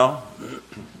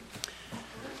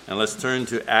And let's turn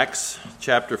to Acts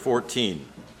chapter 14.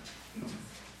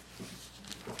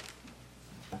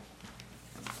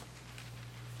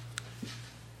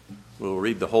 We'll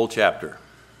read the whole chapter.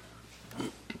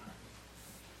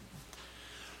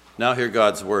 Now hear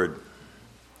God's word.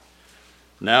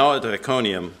 Now at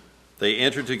Iconium they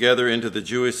entered together into the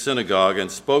Jewish synagogue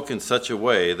and spoke in such a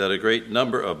way that a great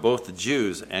number of both the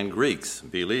Jews and Greeks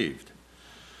believed.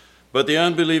 But the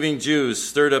unbelieving Jews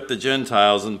stirred up the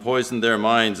Gentiles and poisoned their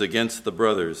minds against the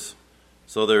brothers.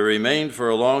 So they remained for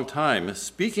a long time,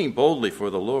 speaking boldly for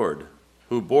the Lord,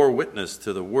 who bore witness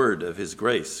to the word of his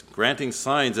grace, granting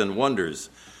signs and wonders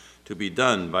to be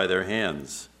done by their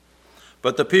hands.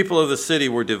 But the people of the city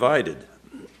were divided.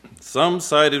 Some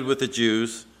sided with the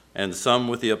Jews and some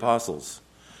with the apostles.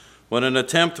 When an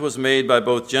attempt was made by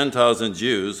both Gentiles and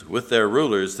Jews with their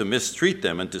rulers to mistreat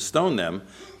them and to stone them,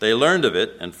 they learned of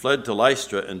it and fled to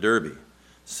Lystra and Derbe,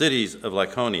 cities of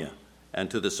Lycaonia,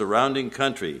 and to the surrounding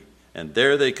country, and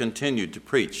there they continued to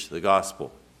preach the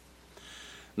gospel.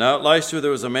 Now at Lystra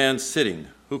there was a man sitting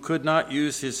who could not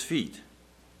use his feet.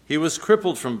 He was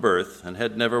crippled from birth and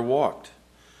had never walked.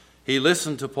 He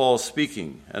listened to Paul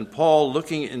speaking, and Paul,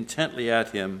 looking intently at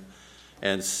him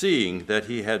and seeing that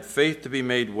he had faith to be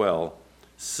made well,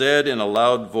 said in a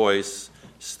loud voice,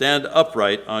 "Stand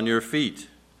upright on your feet."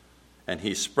 And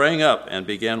he sprang up and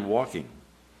began walking.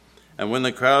 And when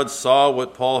the crowd saw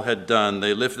what Paul had done,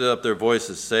 they lifted up their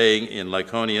voices, saying in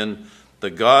Lycaonian, "The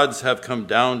gods have come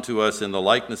down to us in the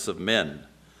likeness of men."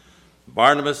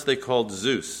 Barnabas they called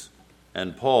Zeus,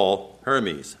 and Paul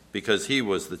Hermes, because he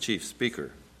was the chief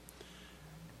speaker.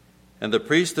 And the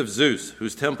priest of Zeus,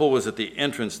 whose temple was at the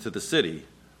entrance to the city,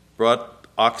 brought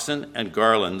oxen and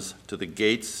garlands to the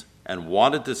gates and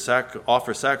wanted to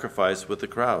offer sacrifice with the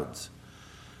crowds.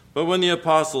 But when the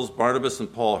apostles Barnabas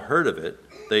and Paul heard of it,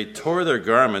 they tore their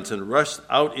garments and rushed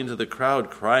out into the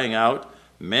crowd, crying out,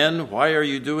 "Men, why are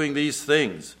you doing these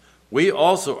things? We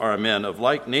also are men of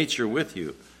like nature with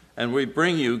you, and we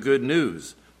bring you good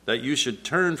news, that you should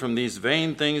turn from these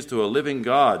vain things to a living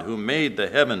God who made the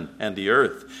heaven and the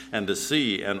earth and the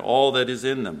sea and all that is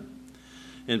in them.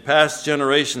 In past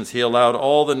generations he allowed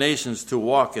all the nations to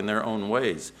walk in their own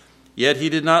ways. Yet he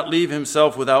did not leave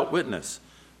himself without witness,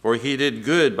 for he did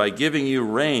good by giving you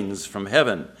rains from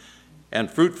heaven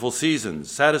and fruitful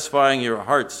seasons, satisfying your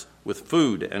hearts with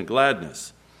food and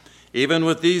gladness." Even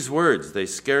with these words, they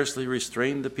scarcely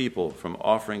restrained the people from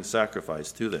offering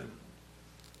sacrifice to them.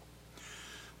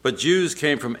 But Jews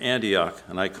came from Antioch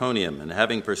and Iconium, and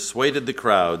having persuaded the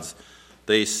crowds,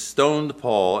 they stoned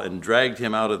Paul and dragged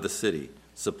him out of the city,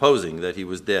 supposing that he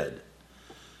was dead.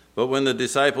 But when the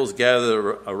disciples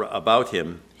gathered about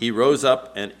him, he rose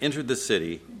up and entered the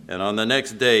city, and on the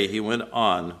next day he went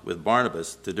on with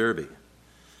Barnabas to Derbe.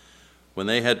 When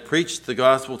they had preached the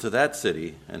gospel to that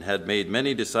city and had made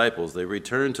many disciples, they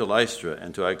returned to Lystra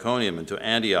and to Iconium and to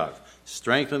Antioch,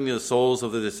 strengthening the souls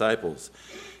of the disciples,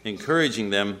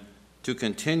 encouraging them to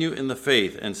continue in the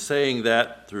faith, and saying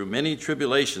that through many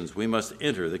tribulations we must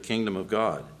enter the kingdom of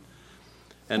God.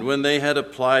 And when they had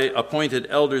appointed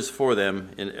elders for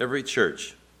them in every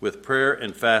church, with prayer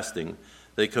and fasting,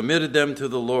 they committed them to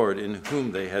the Lord in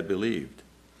whom they had believed.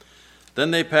 Then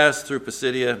they passed through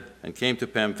Pisidia and came to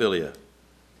Pamphylia.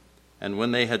 And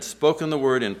when they had spoken the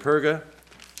word in Perga,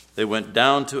 they went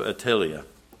down to Attalia.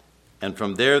 And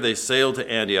from there they sailed to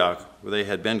Antioch, where they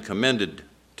had been commended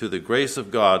to the grace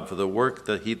of God for the work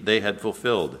that they had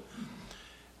fulfilled.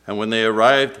 And when they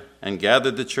arrived and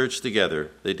gathered the church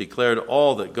together, they declared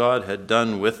all that God had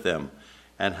done with them,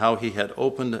 and how he had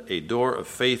opened a door of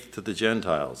faith to the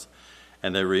Gentiles.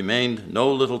 And they remained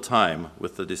no little time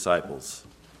with the disciples.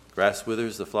 Grass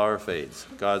withers, the flower fades.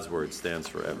 God's word stands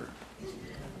forever.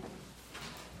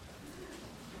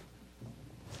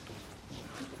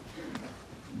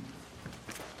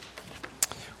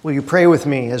 Will you pray with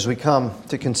me as we come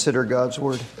to consider God's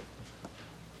word?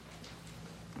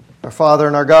 Our Father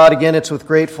and our God, again, it's with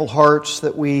grateful hearts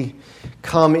that we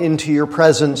come into your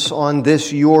presence on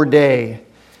this your day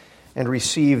and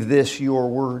receive this your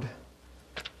word.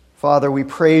 Father, we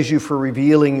praise you for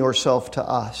revealing yourself to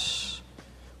us.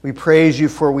 We praise you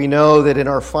for we know that in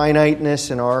our finiteness,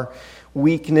 in our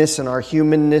weakness, in our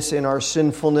humanness, in our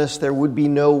sinfulness, there would be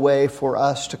no way for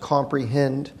us to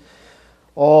comprehend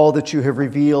all that you have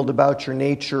revealed about your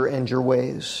nature and your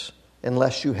ways,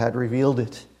 unless you had revealed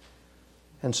it.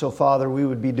 And so, Father, we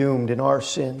would be doomed in our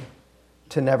sin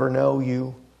to never know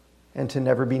you and to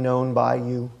never be known by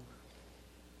you.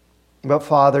 But,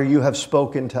 Father, you have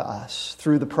spoken to us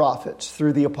through the prophets,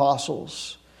 through the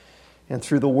apostles, and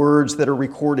through the words that are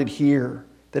recorded here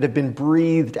that have been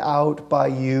breathed out by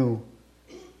you.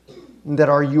 that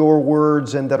are your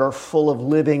words and that are full of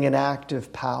living and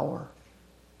active power.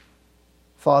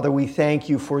 Father, we thank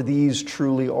you for these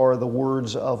truly are the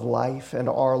words of life, and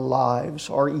our lives,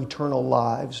 our eternal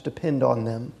lives, depend on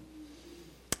them.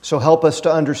 So help us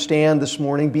to understand this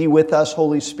morning. Be with us,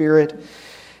 Holy Spirit,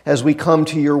 as we come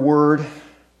to your word.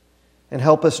 And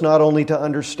help us not only to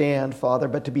understand, Father,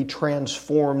 but to be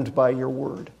transformed by your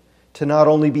word. To not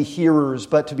only be hearers,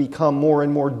 but to become more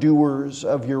and more doers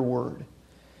of your word.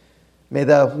 May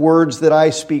the words that I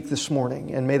speak this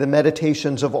morning and may the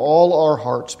meditations of all our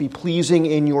hearts be pleasing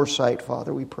in your sight,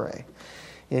 Father, we pray.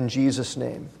 In Jesus'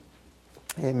 name,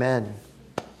 amen.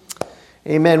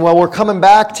 Amen. Well, we're coming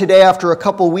back today after a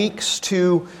couple weeks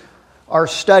to our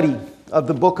study of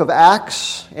the book of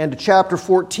Acts and to chapter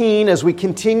 14 as we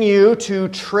continue to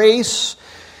trace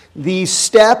the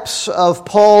steps of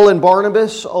Paul and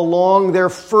Barnabas along their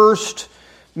first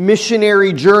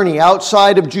missionary journey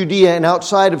outside of Judea and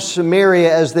outside of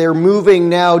Samaria as they're moving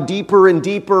now deeper and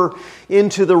deeper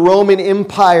into the Roman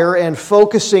Empire and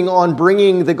focusing on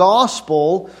bringing the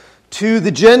gospel to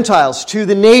the Gentiles, to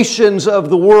the nations of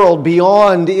the world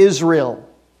beyond Israel.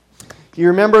 You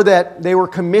remember that they were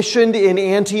commissioned in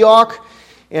Antioch,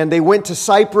 and they went to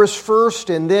Cyprus first,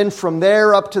 and then from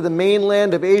there up to the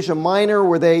mainland of Asia Minor,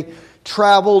 where they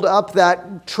traveled up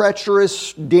that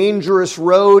treacherous, dangerous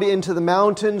road into the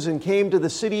mountains and came to the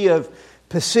city of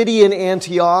Pisidian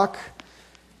Antioch,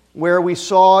 where we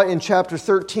saw in chapter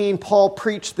 13, Paul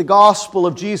preached the gospel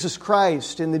of Jesus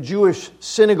Christ in the Jewish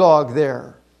synagogue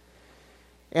there.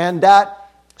 And that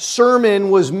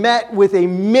sermon was met with a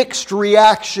mixed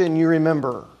reaction, you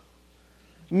remember.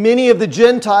 Many of the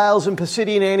Gentiles in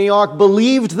Pisidian Antioch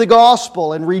believed the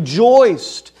gospel and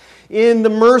rejoiced in the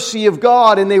mercy of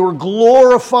God, and they were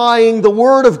glorifying the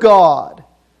Word of God.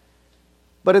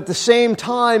 But at the same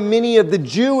time, many of the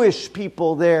Jewish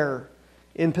people there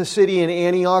in Pisidian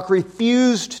Antioch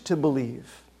refused to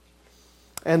believe.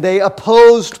 And they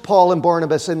opposed Paul and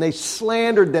Barnabas, and they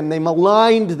slandered them, they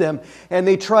maligned them, and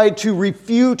they tried to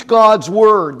refute God's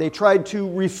Word. They tried to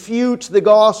refute the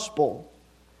gospel.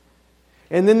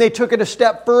 And then they took it a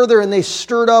step further and they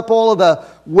stirred up all of the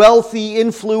wealthy,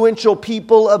 influential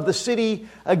people of the city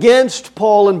against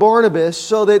Paul and Barnabas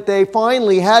so that they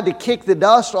finally had to kick the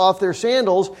dust off their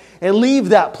sandals and leave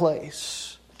that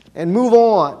place and move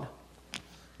on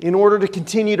in order to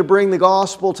continue to bring the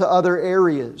gospel to other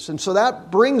areas. And so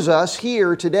that brings us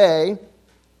here today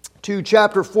to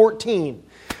chapter 14,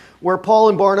 where Paul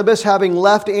and Barnabas, having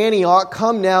left Antioch,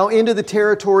 come now into the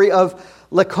territory of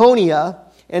Lycaonia,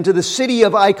 and to the city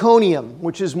of Iconium,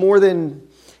 which is more than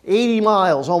 80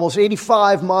 miles, almost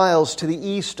 85 miles to the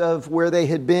east of where they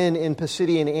had been in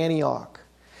Pisidian Antioch.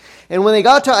 And when they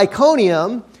got to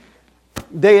Iconium,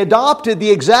 they adopted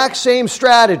the exact same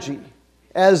strategy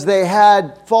as they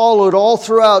had followed all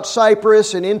throughout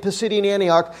Cyprus and in Pisidian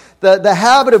Antioch, the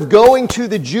habit of going to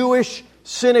the Jewish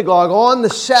synagogue on the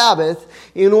Sabbath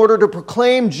in order to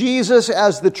proclaim Jesus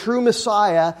as the true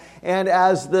Messiah and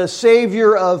as the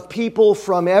Savior of people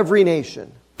from every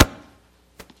nation.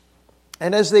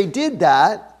 And as they did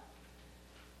that,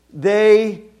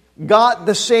 they got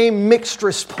the same mixed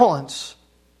response.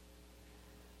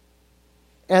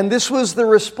 And this was the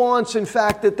response, in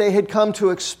fact, that they had come to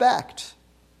expect.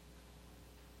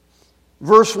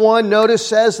 Verse 1, notice,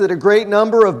 says that a great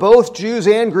number of both Jews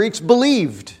and Greeks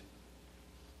believed.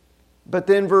 But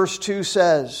then verse 2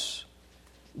 says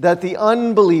that the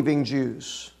unbelieving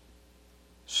Jews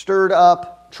stirred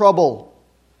up trouble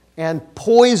and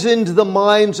poisoned the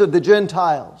minds of the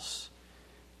Gentiles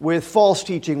with false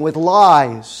teaching, with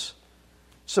lies,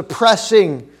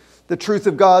 suppressing the truth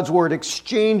of God's Word,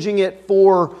 exchanging it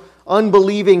for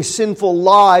unbelieving, sinful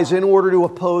lies in order to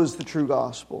oppose the true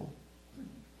gospel.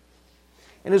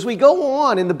 And as we go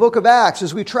on in the book of Acts,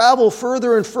 as we travel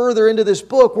further and further into this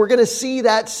book, we're going to see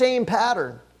that same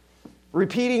pattern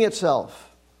repeating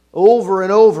itself over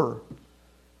and over,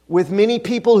 with many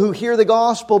people who hear the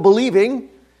gospel believing,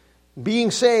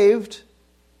 being saved,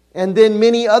 and then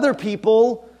many other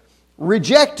people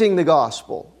rejecting the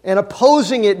gospel and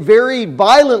opposing it very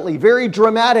violently, very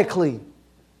dramatically.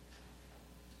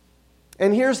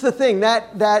 And here's the thing,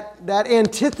 that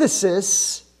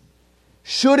antithesis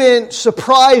shouldn't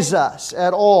surprise us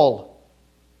at all.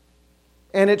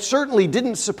 And it certainly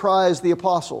didn't surprise the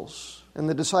apostles and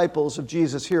the disciples of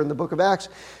Jesus here in the book of Acts,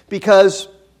 because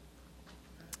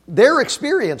their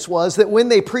experience was that when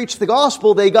they preached the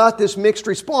gospel, they got this mixed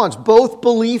response, both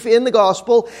belief in the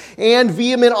gospel and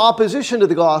vehement opposition to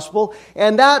the gospel.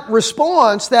 And that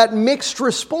response, that mixed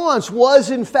response,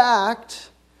 was in fact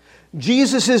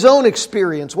Jesus' own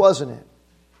experience, wasn't it?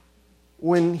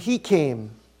 When he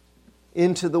came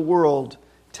into the world,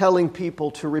 telling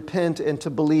people to repent and to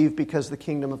believe because the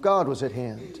kingdom of God was at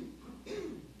hand.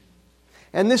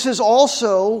 And this is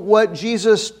also what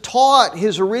Jesus taught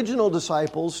his original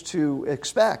disciples to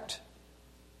expect.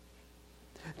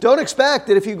 Don't expect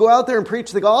that if you go out there and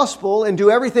preach the gospel and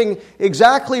do everything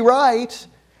exactly right,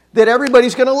 that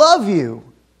everybody's going to love you.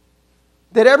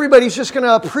 That everybody's just going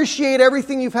to appreciate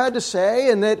everything you've had to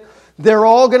say, and that they're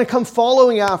all going to come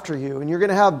following after you, and you're going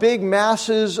to have big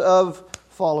masses of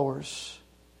followers.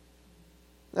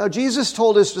 Now, Jesus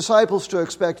told his disciples to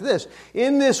expect this.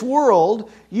 In this world,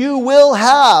 you will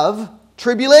have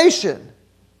tribulation.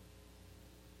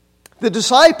 The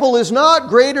disciple is not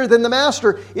greater than the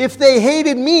master. If they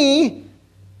hated me,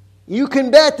 you can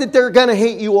bet that they're going to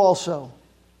hate you also.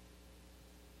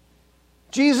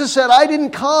 Jesus said, I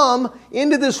didn't come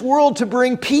into this world to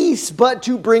bring peace, but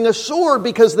to bring a sword,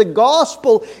 because the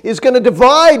gospel is going to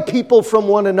divide people from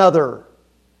one another.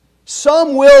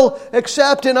 Some will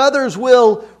accept and others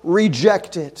will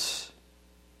reject it.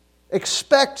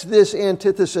 Expect this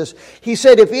antithesis. He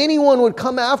said, if anyone would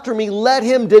come after me, let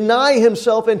him deny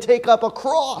himself and take up a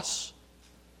cross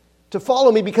to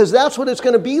follow me, because that's what it's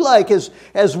going to be like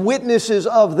as witnesses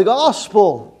of the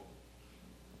gospel.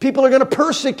 People are going to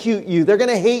persecute you. They're going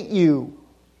to hate you.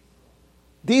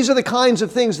 These are the kinds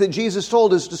of things that Jesus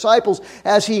told his disciples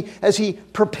as he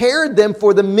prepared them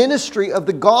for the ministry of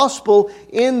the gospel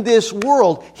in this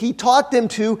world. He taught them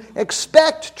to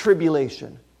expect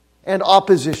tribulation and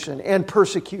opposition and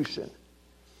persecution,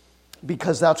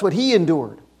 because that's what he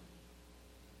endured.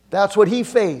 That's what he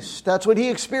faced. That's what he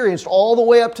experienced all the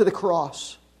way up to the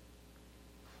cross.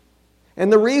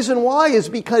 And the reason why is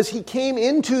because he came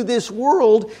into this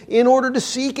world in order to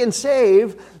seek and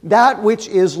save that which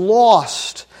is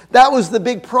lost. That was the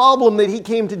big problem that he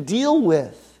came to deal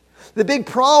with. The big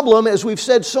problem, as we've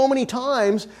said so many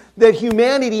times, that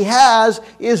humanity has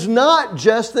is not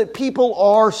just that people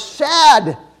are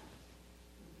sad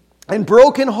and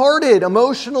brokenhearted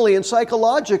emotionally and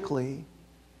psychologically,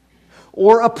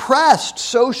 or oppressed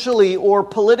socially or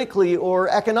politically or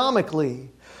economically,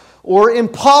 or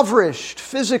impoverished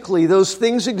physically. Those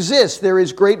things exist. There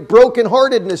is great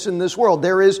brokenheartedness in this world.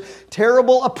 There is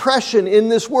terrible oppression in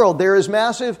this world. There is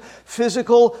massive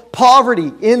physical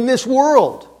poverty in this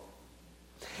world.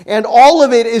 And all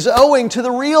of it is owing to the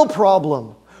real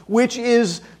problem, which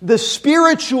is the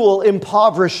spiritual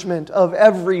impoverishment of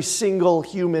every single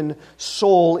human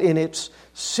soul in its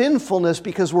sinfulness,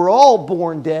 because we're all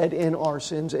born dead in our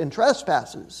sins and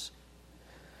trespasses.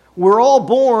 We're all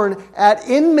born at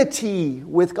enmity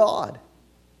with God,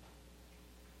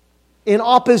 in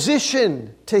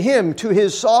opposition to Him, to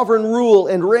His sovereign rule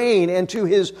and reign, and to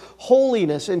His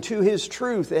holiness, and to His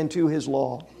truth, and to His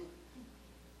law.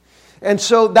 And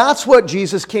so that's what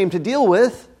Jesus came to deal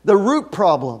with, the root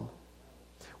problem.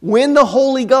 When the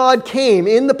holy God came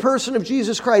in the person of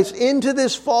Jesus Christ into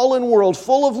this fallen world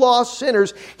full of lost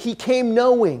sinners, He came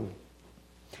knowing.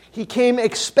 He came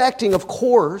expecting, of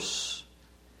course,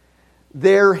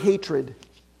 their hatred,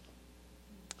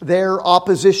 their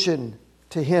opposition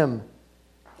to Him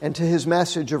and to His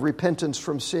message of repentance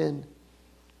from sin,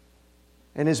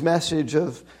 and His message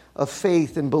of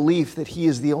faith and belief that He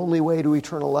is the only way to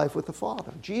eternal life with the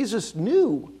Father. Jesus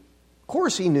knew, of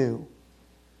course He knew,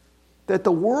 that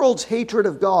the world's hatred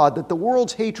of God, that the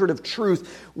world's hatred of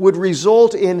truth would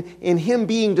result in Him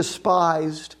being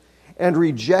despised and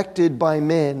rejected by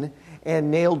men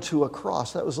and nailed to a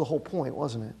cross. That was the whole point,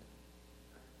 wasn't it?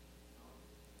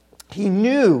 He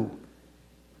knew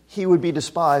He would be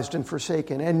despised and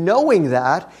forsaken. And knowing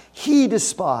that, He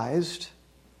despised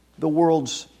the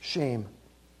world's shame.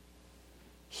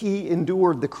 He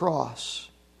endured the cross.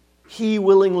 He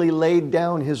willingly laid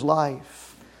down His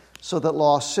life so that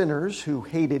lost sinners who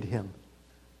hated Him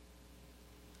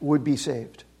would be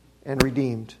saved and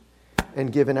redeemed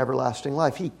and given everlasting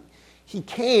life. He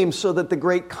came so that the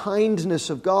great kindness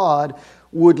of God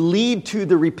would lead to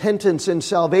the repentance and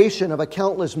salvation of a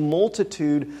countless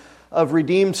multitude of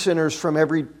redeemed sinners from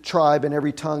every tribe and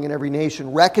every tongue and every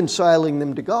nation, reconciling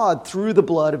them to God through the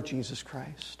blood of Jesus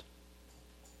Christ.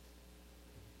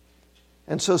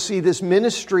 And so see, this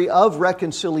ministry of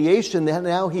reconciliation that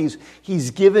now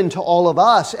He's given to all of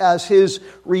us as His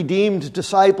redeemed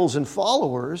disciples and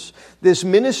followers, this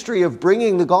ministry of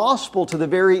bringing the gospel to the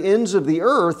very ends of the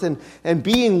earth and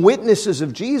being witnesses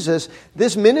of Jesus,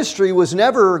 this ministry was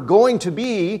never going to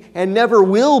be and never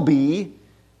will be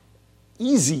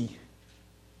easy.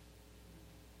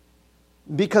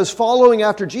 Because following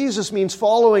after Jesus means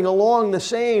following along the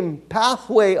same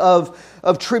pathway of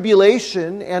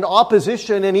tribulation and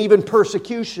opposition and even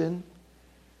persecution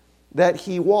that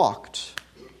He walked.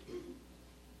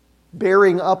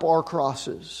 bearing up our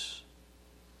crosses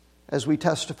as we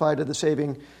testify to the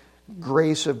saving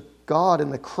grace of God in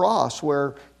the cross,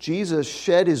 where Jesus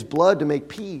shed his blood to make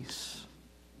peace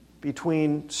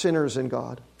between sinners and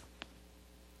God.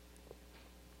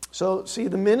 So, see,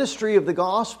 the ministry of the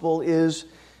gospel is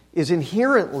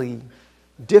inherently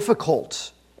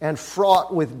difficult and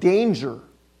fraught with danger,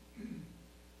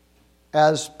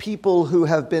 as people who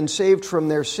have been saved from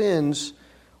their sins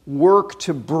work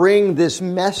to bring this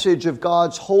message of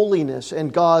God's holiness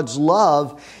and God's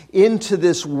love into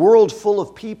this world full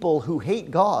of people who hate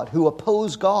God, who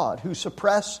oppose God, who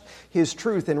suppress His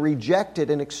truth and reject it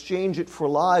and exchange it for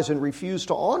lies and refuse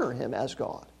to honor Him as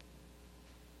God.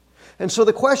 And so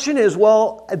the question is,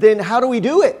 well, then how do we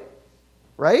do it?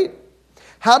 Right?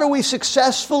 How do we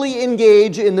successfully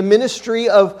engage in the ministry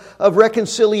of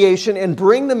reconciliation and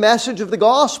bring the message of the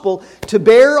gospel to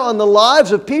bear on the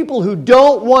lives of people who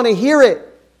don't want to hear it,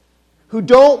 who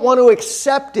don't want to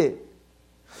accept it,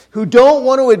 who don't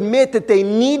want to admit that they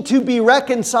need to be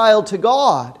reconciled to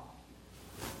God,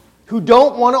 who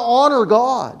don't want to honor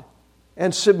God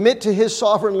and submit to His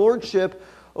sovereign lordship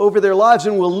over their lives,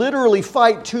 and will literally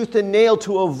fight tooth and nail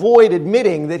to avoid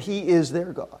admitting that He is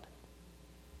their God?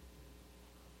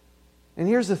 And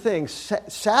here's the thing,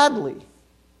 sadly,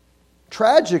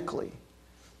 tragically,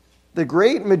 the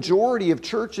great majority of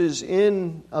churches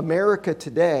in America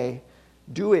today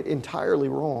do it entirely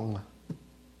wrong.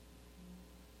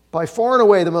 By far and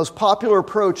away, the most popular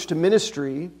approach to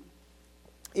ministry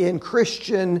in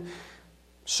Christian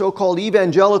so-called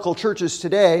evangelical churches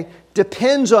today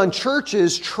depends on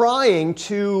churches trying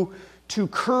to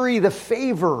curry the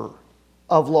favor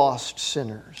of lost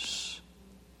sinners,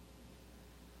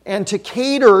 and to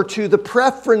cater to the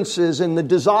preferences and the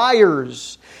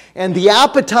desires and the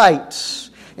appetites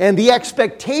and the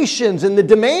expectations and the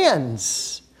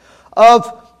demands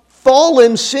of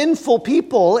fallen, sinful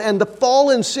people and the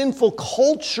fallen, sinful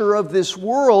culture of this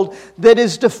world that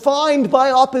is defined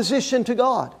by opposition to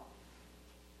God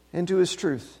and to His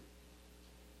truth.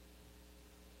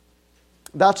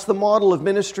 That's the model of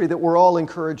ministry that we're all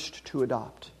encouraged to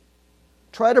adopt.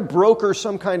 Try to broker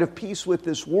some kind of peace with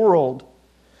this world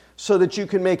so that you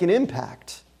can make an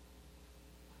impact.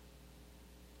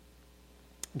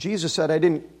 Jesus said, I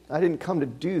didn't come to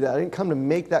do that. I didn't come to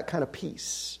make that kind of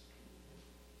peace.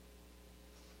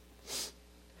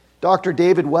 Dr.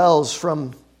 David Wells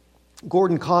from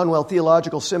Gordon Conwell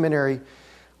Theological Seminary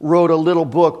wrote a little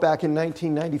book back in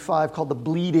 1995 called The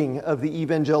Bleeding of the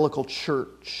Evangelical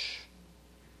Church.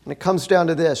 And it comes down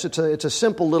to this. It's a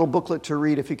simple little booklet to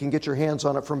read if you can get your hands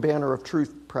on it, from Banner of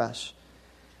Truth Press.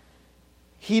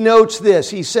 He notes this.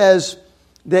 He says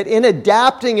that in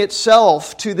adapting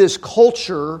itself to this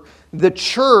culture, the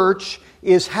church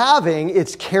is having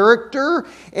its character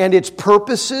and its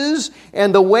purposes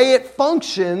and the way it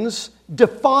functions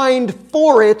defined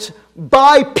for it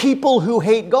by people who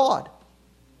hate God.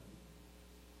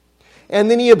 And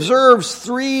then he observes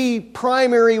three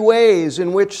primary ways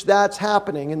in which that's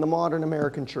happening in the modern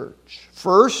American church.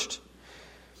 First,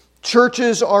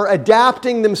 churches are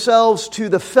adapting themselves to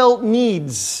the felt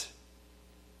needs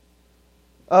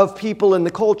of people in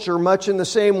the culture, much in the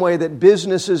same way that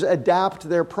businesses adapt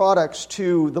their products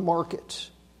to the market.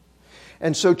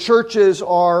 And so churches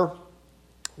are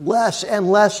less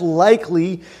and less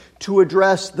likely to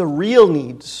address the real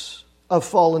needs of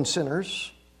fallen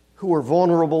sinners who are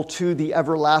vulnerable to the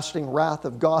everlasting wrath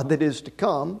of God that is to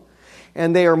come.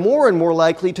 And they are more and more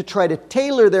likely to try to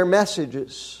tailor their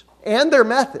messages and their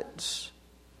methods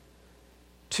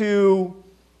to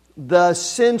the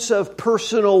sense of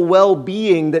personal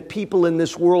well-being that people in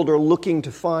this world are looking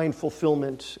to find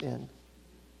fulfillment in.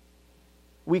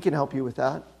 We can help you with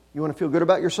that. You want to feel good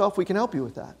about yourself? We can help you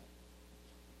with that.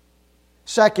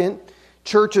 Second,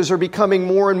 churches are becoming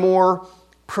more and more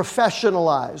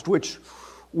professionalized,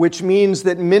 which means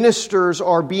that ministers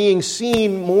are being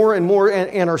seen more and more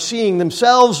and are seeing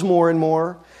themselves more and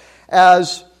more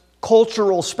as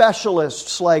cultural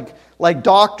specialists, like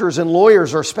doctors and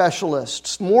lawyers are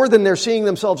specialists, more than they're seeing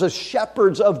themselves as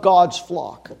shepherds of God's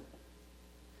flock.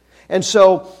 And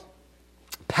so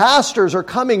pastors are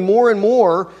coming more and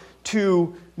more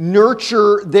to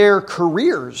nurture their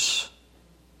careers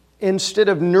instead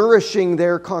of nourishing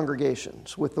their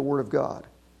congregations with the Word of God.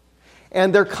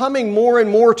 And they're coming more and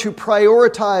more to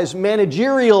prioritize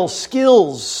managerial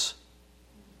skills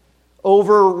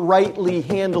over rightly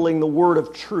handling the word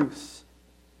of truth.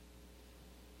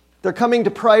 They're coming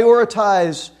to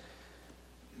prioritize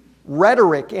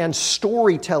rhetoric and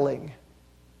storytelling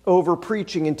over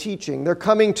preaching and teaching. They're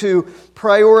coming to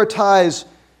prioritize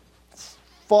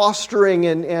fostering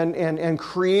and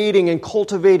creating and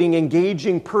cultivating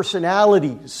engaging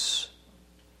personalities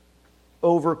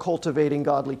over cultivating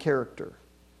godly character.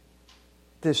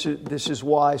 This is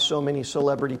why so many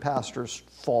celebrity pastors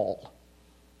fall.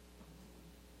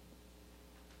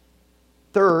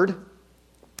 Third,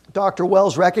 Dr.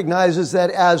 Wells recognizes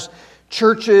that as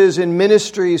churches and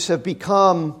ministries have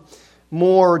become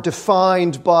more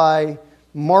defined by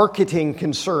marketing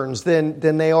concerns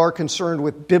than they are concerned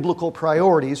with biblical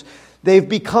priorities, they've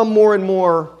become more and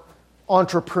more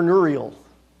entrepreneurial,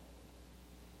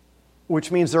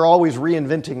 which means they're always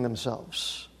reinventing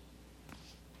themselves.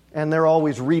 And they're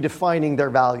always redefining their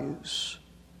values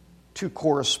to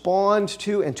correspond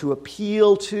to and to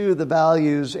appeal to the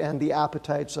values and the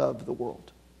appetites of the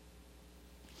world.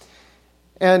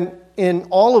 And in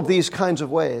all of these kinds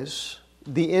of ways,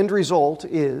 the end result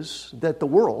is that the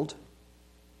world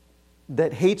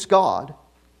that hates God,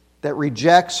 that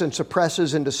rejects and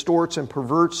suppresses and distorts and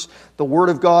perverts the Word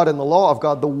of God and the law of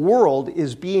God, the world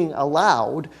is being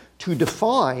allowed to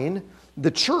define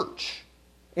the church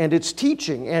and its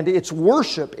teaching and its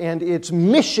worship and its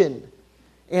mission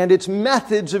and its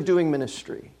methods of doing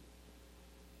ministry.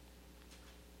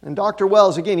 And Dr.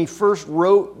 Wells, again, he first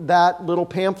wrote that little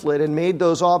pamphlet and made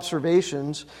those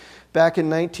observations back in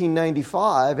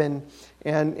 1995,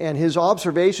 and his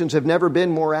observations have never been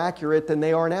more accurate than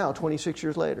they are now, 26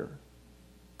 years later,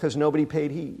 because nobody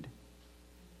paid heed.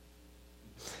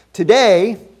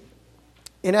 Today,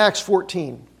 in Acts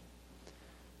 14,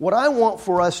 what I want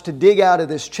for us to dig out of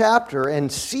this chapter and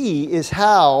see is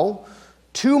how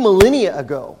 2 millennia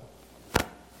ago,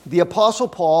 the Apostle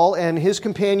Paul and his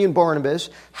companion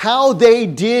Barnabas, how they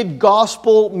did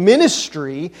gospel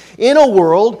ministry in a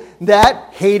world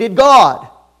that hated God,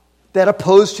 that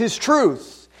opposed His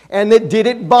truth, and that did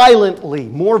it violently,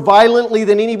 more violently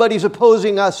than anybody's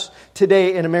opposing us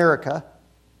today in America.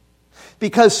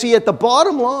 Because, see, at the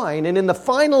bottom line and in the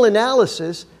final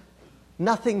analysis,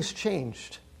 nothing's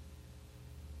changed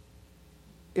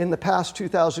in the past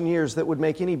 2,000 years that would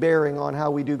make any bearing on how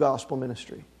we do gospel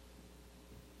ministry.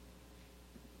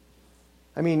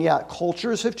 I mean, yeah,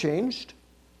 cultures have changed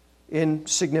in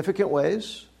significant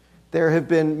ways. There have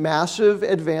been massive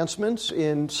advancements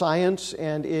in science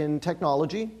and in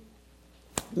technology.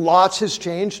 Lots has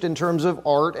changed in terms of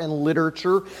art and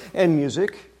literature and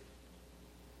music.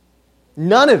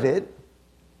 None of it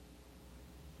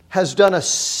has done a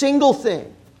single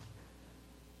thing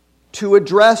to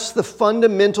address the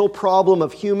fundamental problem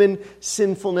of human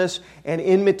sinfulness and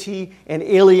enmity and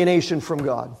alienation from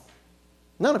God.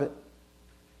 None of it.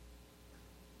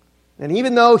 And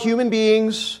even though human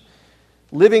beings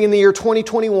living in the year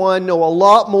 2021 know a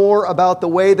lot more about the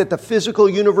way that the physical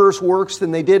universe works than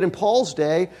they did in Paul's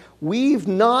day, we've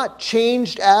not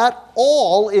changed at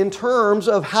all in terms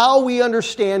of how we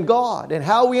understand God and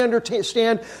how we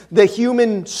understand the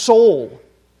human soul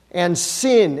and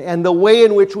sin and the way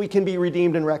in which we can be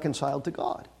redeemed and reconciled to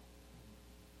God.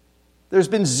 There's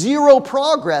been zero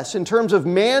progress in terms of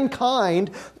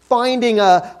mankind finding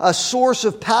a source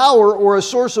of power or a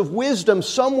source of wisdom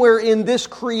somewhere in this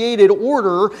created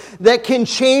order that can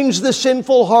change the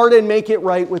sinful heart and make it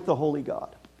right with the holy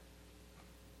God.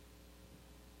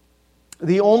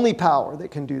 The only power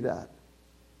that can do that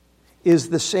is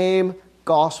the same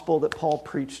gospel that Paul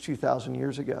preached 2,000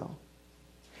 years ago.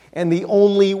 And the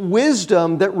only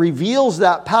wisdom that reveals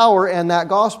that power and that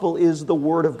gospel is the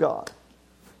Word of God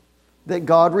that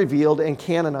God revealed and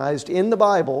canonized in the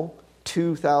Bible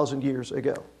 2,000 years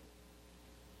ago.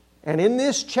 And in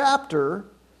this chapter,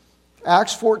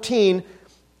 Acts 14,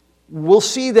 we'll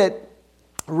see that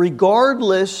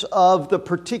regardless of the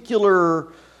particular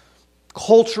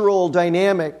cultural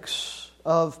dynamics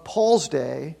of Paul's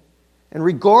day, and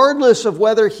regardless of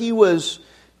whether he was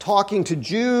talking to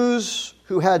Jews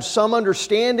who had some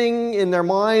understanding in their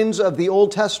minds of the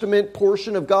Old Testament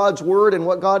portion of God's Word and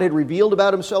what God had revealed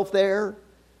about Himself there,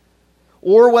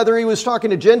 or whether he was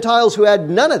talking to Gentiles who had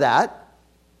none of that,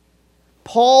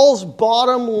 Paul's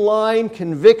bottom line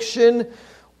conviction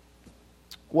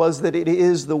was that it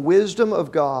is the wisdom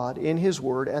of God in His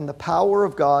Word and the power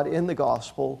of God in the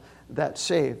gospel that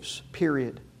saves,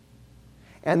 period.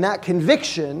 And that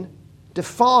conviction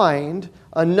defined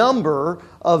a number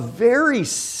of very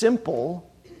simple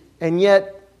and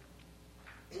yet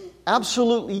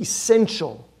absolutely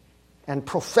essential and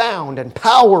profound and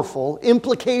powerful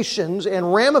implications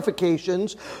and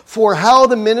ramifications for how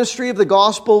the ministry of the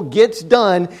gospel gets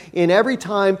done in every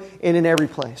time and in every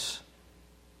place.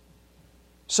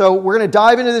 So we're going to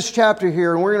dive into this chapter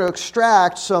here and we're going to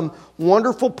extract some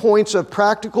wonderful points of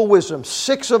practical wisdom,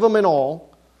 6 of them in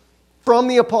all, from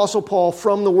the Apostle Paul,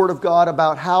 from the Word of God,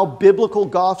 about how biblical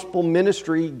gospel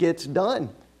ministry gets done.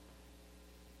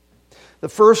 The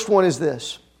first one is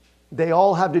this. They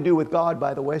all have to do with God,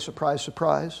 by the way. Surprise,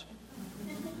 surprise.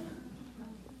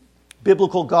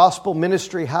 Biblical gospel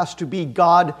ministry has to be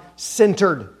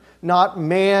God-centered, not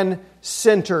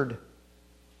man-centered.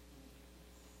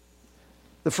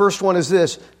 The first one is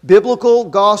this. Biblical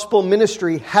gospel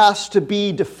ministry has to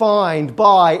be defined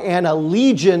by an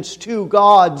allegiance to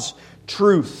God's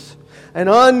truth. An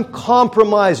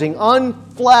uncompromising,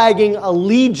 unflagging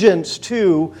allegiance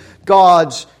to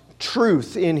God's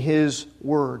truth in His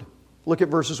Word. Look at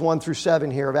verses 1 through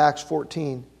 7 here of Acts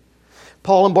 14.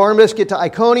 Paul and Barnabas get to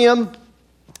Iconium.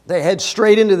 They head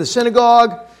straight into the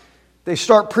synagogue. They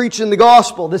start preaching the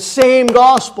gospel. The same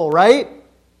gospel, right?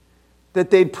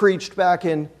 That they'd preached back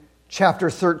in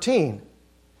chapter 13.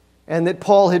 And that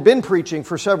Paul had been preaching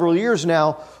for several years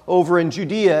now over in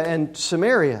Judea and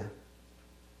Samaria.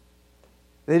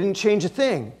 They didn't change a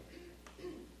thing.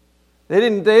 They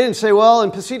didn't say, well,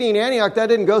 in Pisidian Antioch, that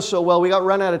didn't go so well. We got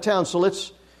run out of town, so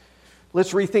let's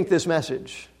rethink this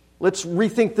message. Let's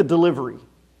rethink the delivery.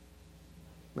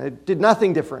 They did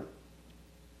nothing different.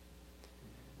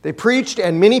 They preached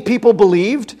and many people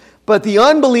believed, but the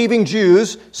unbelieving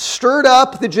Jews stirred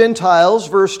up the Gentiles,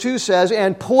 verse 2 says,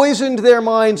 and poisoned their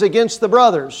minds against the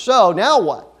brothers. So, now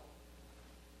what?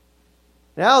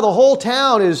 Now the whole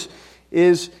town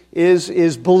is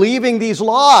believing these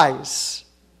lies.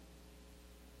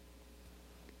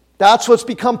 That's what's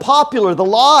become popular, the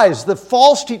lies, the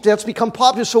false teaching, that's become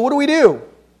popular. So what do?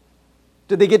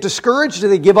 Did they get discouraged? Did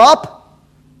they give up?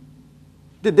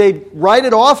 Did they write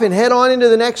it off and head on into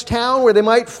the next town where they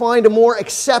might find a more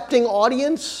accepting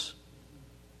audience?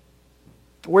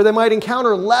 Where they might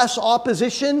encounter less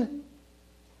opposition?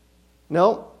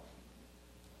 No.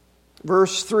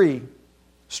 Verse 3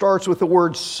 starts with the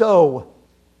word so,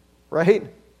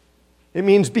 right? It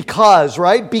means because,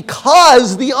 right?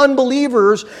 Because the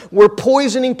unbelievers were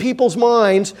poisoning people's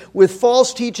minds with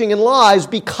false teaching and lies,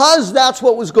 because that's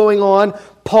what was going on,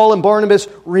 Paul and Barnabas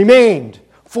remained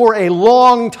for a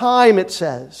long time, it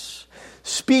says,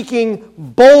 speaking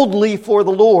boldly for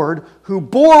the Lord, who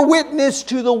bore witness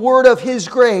to the word of His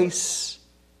grace,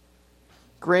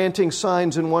 granting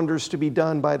signs and wonders to be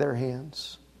done by their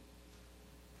hands.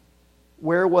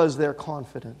 Where was their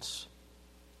confidence?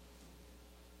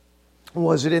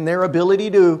 Was it in their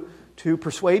ability to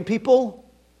persuade people?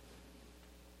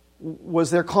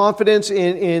 Was there confidence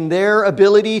in their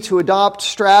ability to adopt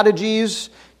strategies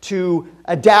to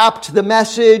adapt the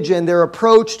message and their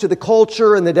approach to the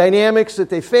culture and the dynamics that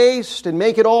they faced and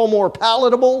make it all more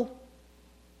palatable?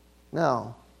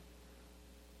 No.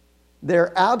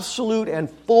 Their absolute and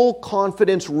full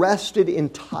confidence rested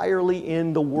entirely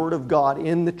in the Word of God,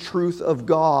 in the truth of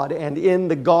God, and in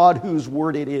the God whose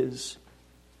Word it is.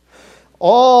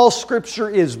 All Scripture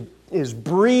is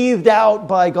breathed out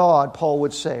by God, Paul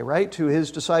would say, right, to his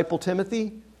disciple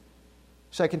Timothy.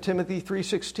 2 Timothy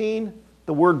 3:16.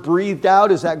 The word breathed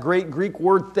out is that great Greek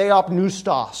word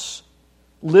theopneustos.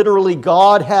 Literally,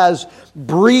 God has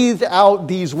breathed out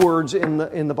these words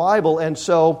in the Bible, and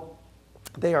so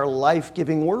they are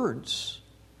life-giving words.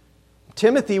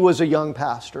 Timothy was a young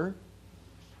pastor.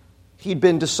 He'd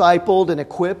been discipled and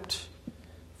equipped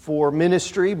for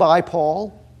ministry by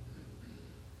Paul.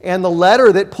 And the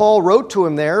letter that Paul wrote to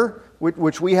him there,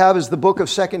 which we have as the book of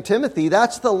 2 Timothy,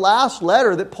 that's the last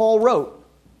letter that Paul wrote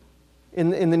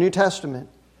in the New Testament.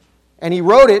 And he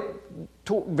wrote it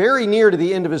very near to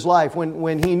the end of his life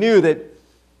when he knew that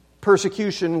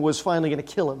persecution was finally going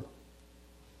to kill him.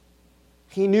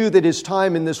 He knew that his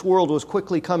time in this world was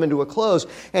quickly coming to a close.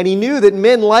 And he knew that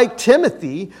men like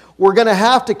Timothy were going to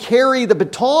have to carry the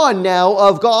baton now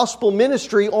of gospel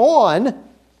ministry on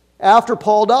after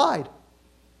Paul died.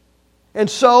 And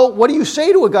so, what do you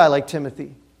say to a guy like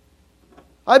Timothy?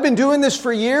 I've been doing this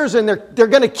for years and they're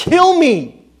going to kill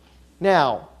me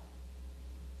now.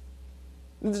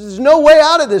 There's no way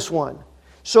out of this one.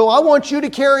 So I want you to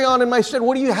carry on in my stead.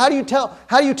 How do you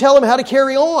tell him how to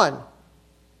carry on?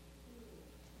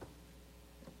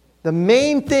 The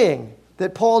main thing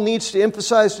that Paul needs to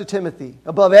emphasize to Timothy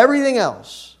above everything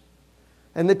else,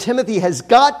 and that Timothy has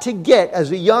got to get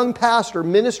as a young pastor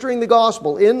ministering the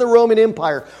gospel in the Roman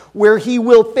Empire, where he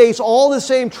will face all the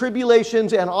same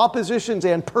tribulations and oppositions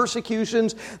and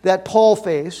persecutions that Paul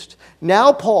faced.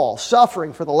 Now Paul,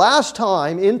 suffering for the last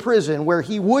time in prison where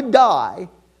he would die,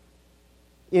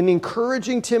 in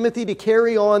encouraging Timothy to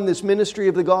carry on this ministry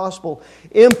of the gospel,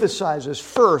 emphasizes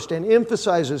first and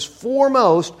emphasizes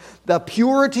foremost the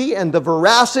purity and the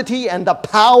veracity and the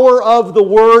power of the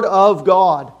Word of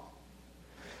God.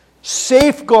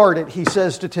 Safeguard it, he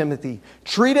says to Timothy.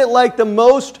 Treat it like the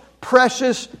most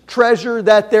precious treasure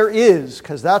that there is,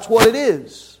 because that's what it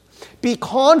is. Be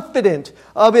confident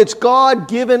of its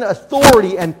God-given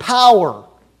authority and power,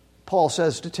 Paul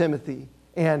says to Timothy,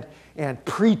 and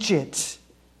preach it.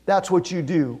 That's what you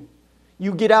do.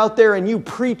 You get out there and you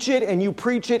preach it, and you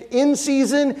preach it in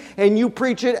season, and you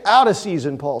preach it out of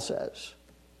season, Paul says.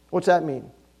 What's that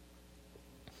mean?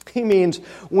 He means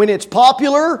when it's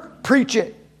popular, preach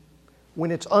it. When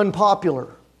it's unpopular,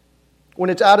 when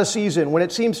it's out of season, when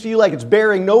it seems to you like it's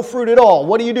bearing no fruit at all,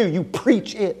 what do? You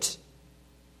preach it.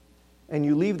 And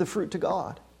you leave the fruit to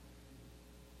God.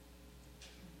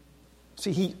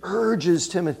 See, he urges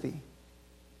Timothy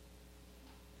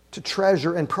to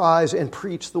treasure and prize and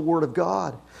preach the Word of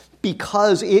God,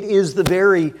 because it is the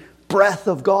very breath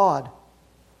of God.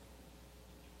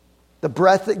 The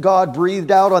breath that God breathed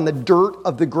out on the dirt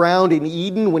of the ground in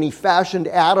Eden when he fashioned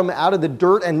Adam out of the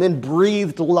dirt and then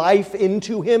breathed life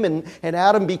into him, and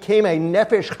Adam became a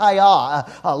nefesh chaya,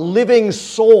 a living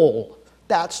soul.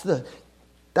 That's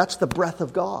the breath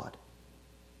of God.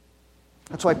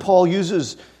 That's why Paul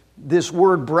uses this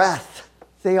word breath,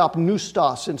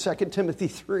 theopneustos, in 2 Timothy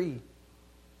 3.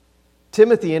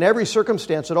 Timothy, in every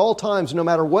circumstance, at all times, no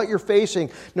matter what you're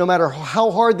facing, no matter how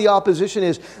hard the opposition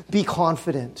is, be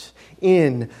confident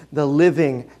in the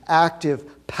living,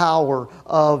 active power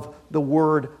of the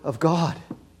Word of God.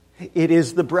 It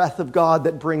is the breath of God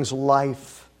that brings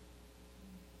life.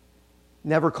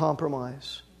 Never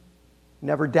compromise.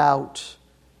 Never doubt.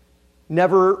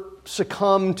 Never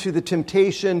succumb to the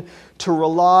temptation to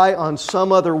rely on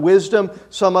some other wisdom,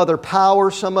 some other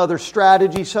power, some other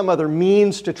strategy, some other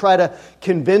means to try to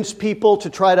convince people,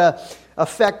 to try to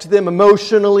affect them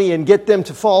emotionally and get them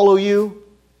to follow you.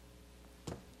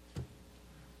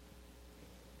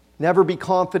 Never be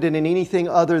confident in anything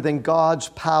other than God's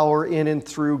power in and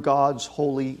through God's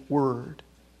holy word.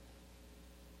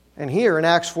 And here in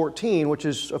Acts 14, which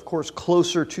is, of course,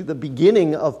 closer to the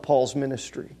beginning of Paul's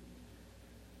ministry,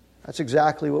 that's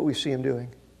exactly what we see him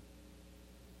doing.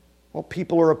 Well,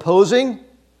 people are opposing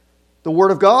the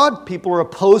Word of God. People are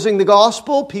opposing the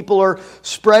gospel. People are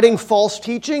spreading false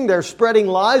teaching. They're spreading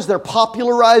lies. They're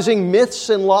popularizing myths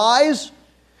and lies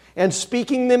and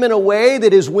speaking them in a way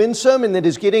that is winsome and that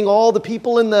is getting all the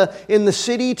people in the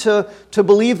city to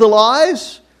believe the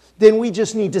lies. Then we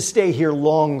just need to stay here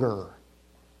longer.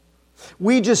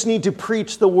 We just need to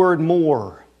preach the Word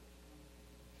more.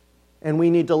 And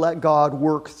we need to let God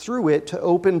work through it to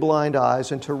open blind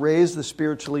eyes and to raise the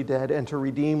spiritually dead and to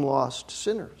redeem lost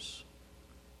sinners.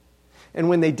 And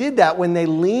when they did that, when they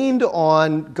leaned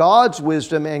on God's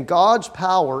wisdom and God's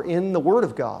power in the Word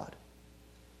of God,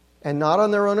 and not on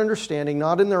their own understanding,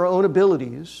 not in their own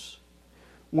abilities,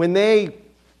 when they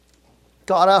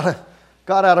got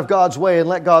out of God's way and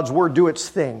let God's Word do its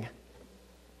thing,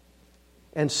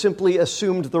 and simply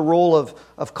assumed the role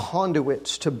of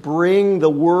conduits to bring the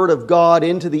Word of God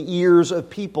into the ears of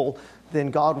people,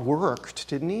 then God worked,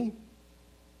 didn't He?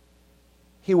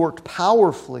 He worked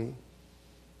powerfully.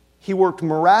 He worked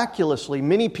miraculously.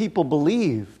 Many people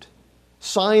believed.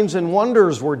 Signs and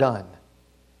wonders were done.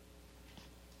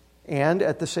 And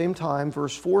at the same time,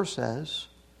 verse 4 says,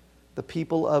 the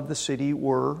people of the city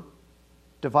were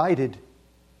divided.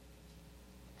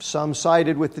 Some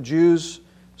sided with the Jews,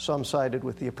 some sided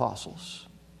with the apostles.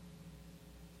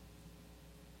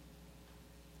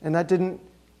 And that didn't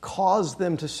cause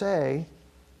them to say,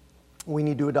 we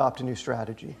need to adopt a new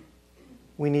strategy.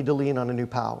 We need to lean on a new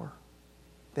power.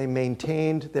 They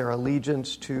maintained their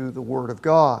allegiance to the Word of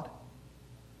God.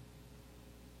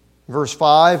 Verse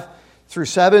 5 through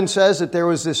 7 says that there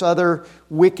was this other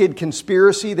wicked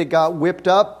conspiracy that got whipped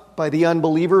up by the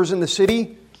unbelievers in the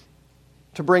city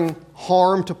to bring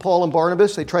harm to Paul and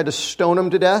Barnabas. They tried to stone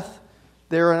them to death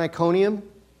there in Iconium.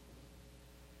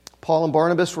 Paul and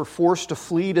Barnabas were forced to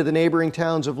flee to the neighboring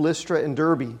towns of Lystra and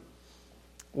Derbe,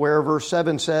 where verse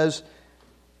 7 says,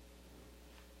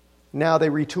 now they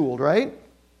retooled, right?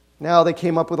 Now they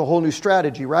came up with a whole new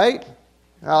strategy, right?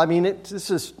 I mean,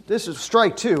 this is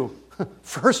strike two.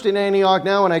 First in Antioch,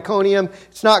 now in Iconium.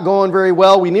 It's not going very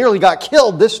well. We nearly got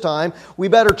killed this time. We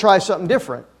better try something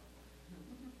different.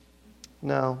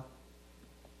 No.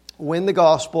 When the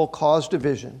gospel caused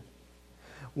division,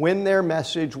 when their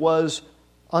message was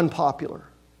unpopular,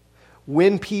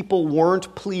 when people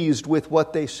weren't pleased with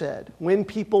what they said, when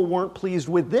people weren't pleased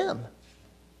with them,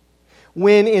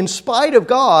 when in spite of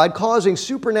God causing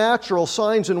supernatural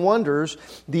signs and wonders,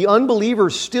 the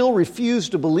unbelievers still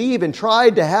refused to believe and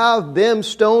tried to have them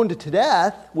stoned to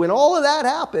death, when all of that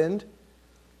happened,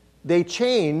 they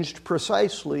changed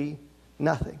precisely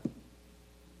nothing.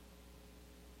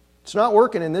 It's not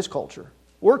working in this culture.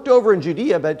 Worked over in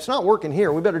Judea, but it's not working here.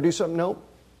 We better do something. Nope.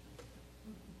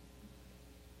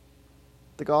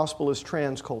 The gospel is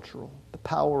transcultural. The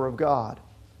power of God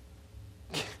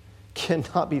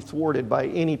cannot be thwarted by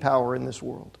any power in this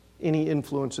world, any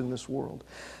influence in this world.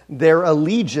 Their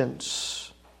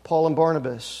allegiance, Paul and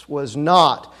Barnabas, was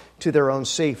not to their own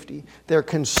safety. Their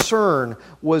concern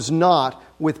was not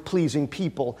with pleasing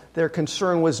people. Their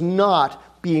concern was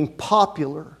not being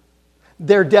popular.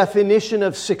 Their definition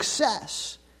of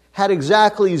success had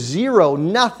exactly zero,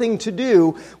 nothing to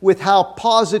do with how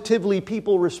positively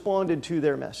people responded to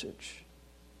their message.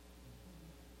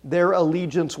 Their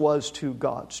allegiance was to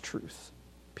God's truth,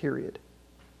 period.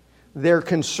 Their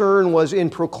concern was in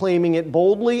proclaiming it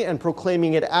boldly and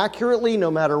proclaiming it accurately,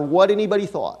 no matter what anybody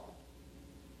thought.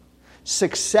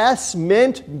 Success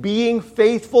meant being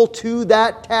faithful to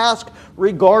that task,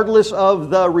 regardless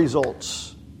of the results.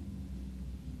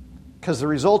 Because the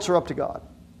results are up to God.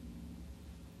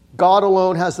 God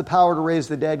alone has the power to raise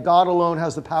the dead. God alone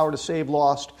has the power to save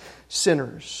lost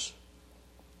sinners.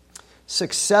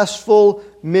 Successful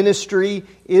ministry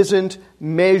isn't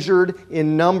measured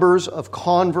in numbers of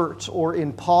converts or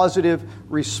in positive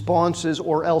responses,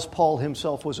 or else Paul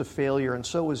himself was a failure, and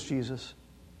so was Jesus.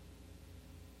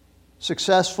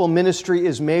 Successful ministry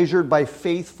is measured by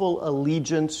faithful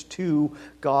allegiance to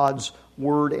God's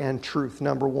word and truth,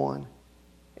 number one.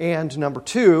 And number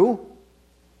two,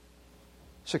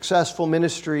 successful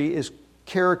ministry is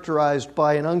characterized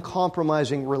by an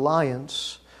uncompromising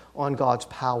reliance on God's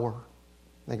power.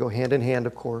 They go hand in hand,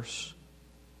 of course.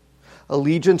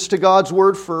 Allegiance to God's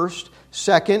word first.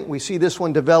 Second, we see this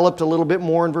one developed a little bit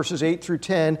more in verses 8 through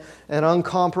 10, an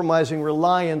uncompromising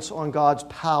reliance on God's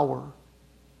power.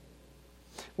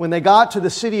 When they got to the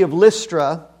city of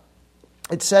Lystra,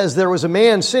 it says there was a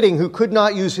man sitting who could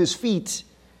not use his feet.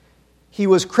 He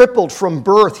was crippled from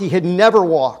birth. He had never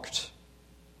walked.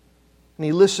 And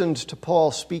he listened to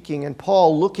Paul speaking, and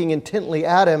Paul, looking intently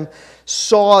at him,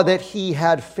 saw that he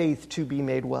had faith to be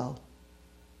made well.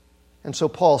 And so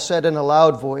Paul said in a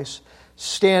loud voice,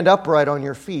 "Stand upright on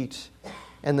your feet."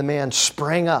 And the man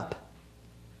sprang up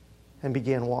and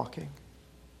began walking.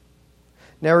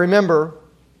 Now remember,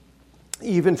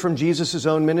 even from Jesus'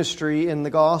 own ministry in the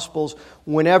Gospels,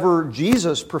 whenever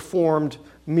Jesus performed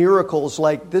miracles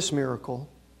like this miracle,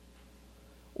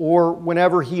 or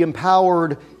whenever he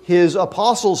empowered his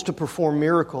apostles to perform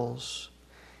miracles,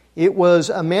 it was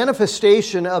a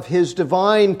manifestation of his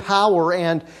divine power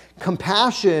and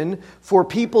compassion for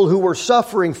people who were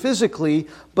suffering physically,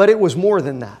 but it was more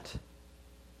than that.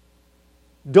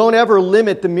 Don't ever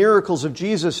limit the miracles of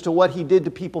Jesus to what he did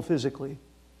to people physically.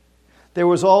 There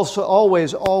was also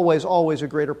always a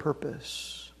greater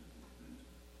purpose.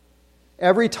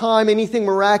 Every time anything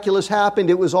miraculous happened,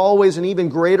 it was always an even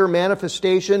greater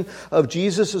manifestation of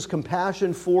Jesus'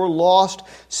 compassion for lost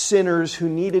sinners who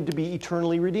needed to be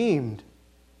eternally redeemed.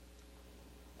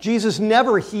 Jesus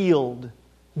never healed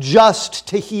just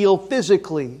to heal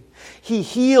physically. He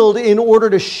healed in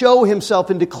order to show himself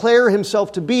and declare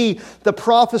himself to be the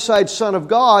prophesied Son of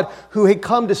God who had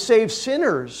come to save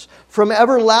sinners from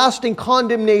everlasting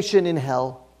condemnation in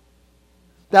hell.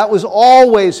 That was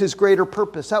always his greater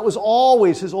purpose. That was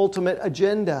always his ultimate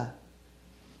agenda.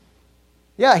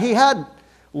 Yeah, he had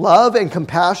love and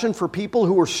compassion for people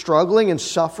who were struggling and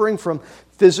suffering from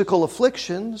physical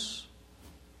afflictions.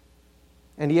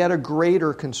 And he had a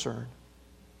greater concern,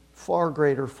 far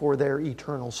greater, for their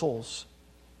eternal souls.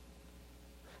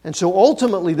 And so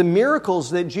ultimately, the miracles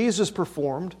that Jesus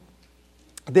performed,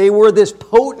 they were this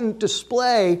potent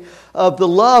display of the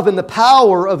love and the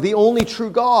power of the only true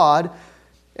God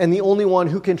and the only one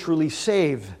who can truly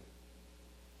save.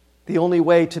 The only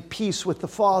way to peace with the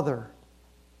Father.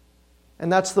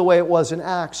 And that's the way it was in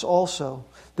Acts also.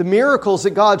 The miracles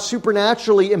that God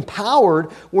supernaturally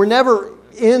empowered were never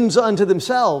ends unto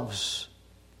themselves.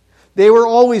 They were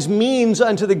always means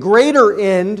unto the greater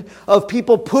end of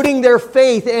people putting their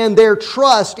faith and their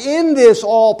trust in this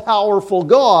all-powerful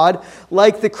God,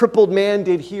 like the crippled man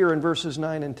did here in verses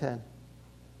 9 and 10.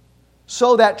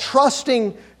 So that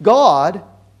trusting God,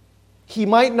 he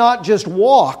might not just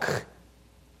walk,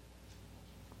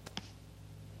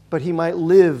 but he might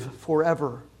live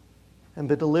forever and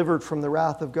be delivered from the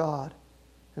wrath of God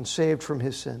and saved from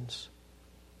his sins.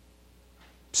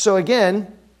 So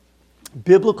again,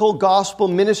 biblical gospel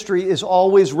ministry is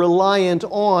always reliant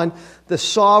on the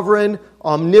sovereign,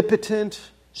 omnipotent,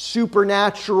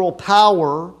 supernatural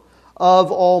power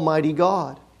of Almighty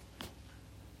God.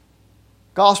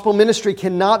 Gospel ministry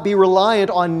cannot be reliant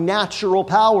on natural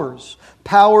powers,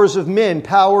 powers of men,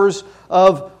 powers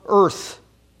of earth.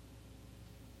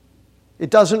 It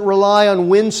doesn't rely on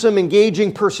winsome,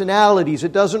 engaging personalities.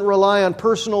 It doesn't rely on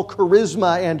personal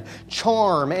charisma and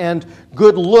charm and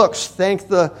good looks, thank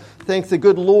the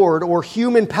good Lord, or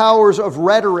human powers of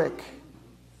rhetoric,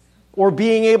 or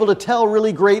being able to tell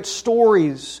really great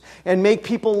stories and make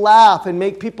people laugh and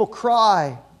make people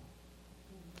cry.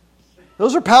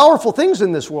 Those are powerful things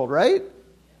in this world, right?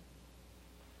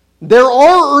 There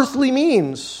are earthly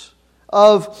means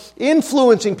of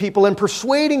influencing people and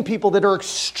persuading people that are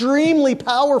extremely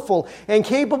powerful and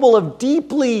capable of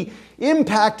deeply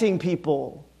impacting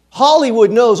people.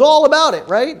 Hollywood knows all about it,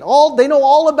 right? They know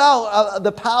all about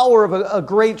the power of a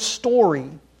great story.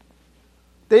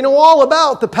 They know all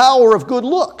about the power of good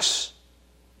looks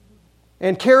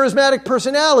and charismatic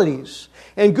personalities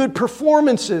and good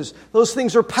performances. Those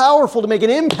things are powerful to make an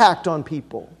impact on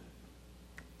people.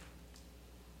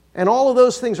 And all of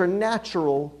those things are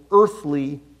natural,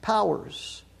 earthly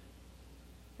powers.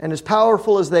 And as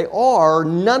powerful as they are,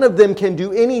 none of them can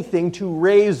do anything to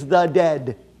raise the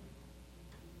dead,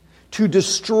 to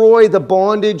destroy the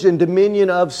bondage and dominion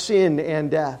of sin and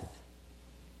death.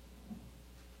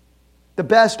 The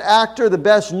best actor, the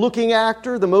best looking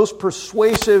actor, the most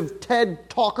persuasive TED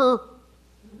talker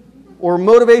or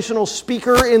motivational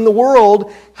speaker in the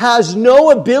world has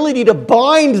no ability to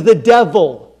bind the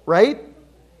devil, right?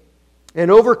 And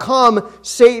overcome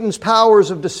Satan's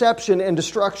powers of deception and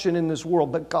destruction in this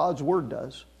world. But God's Word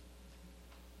does.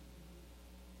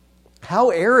 How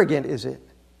arrogant is it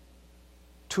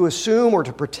to assume or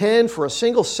to pretend for a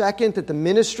single second that the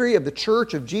ministry of the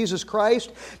Church of Jesus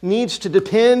Christ needs to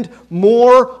depend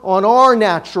more on our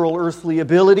natural earthly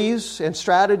abilities and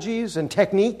strategies and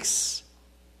techniques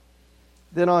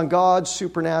than on God's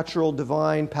supernatural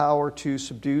divine power to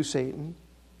subdue Satan,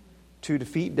 to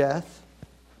defeat death,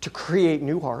 to create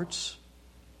new hearts,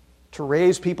 to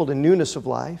raise people to newness of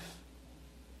life,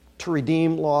 to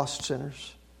redeem lost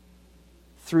sinners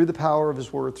through the power of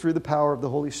His Word, through the power of the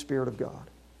Holy Spirit of God.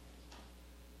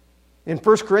 In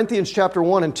 1 Corinthians chapter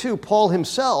 1 and 2, Paul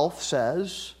himself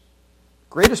says,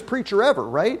 greatest preacher ever,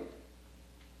 right?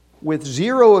 With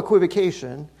zero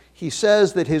equivocation, he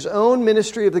says that his own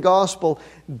ministry of the gospel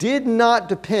did not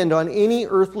depend on any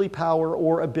earthly power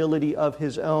or ability of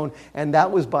his own, and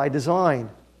that was by design.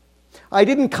 I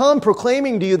didn't come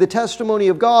proclaiming to you the testimony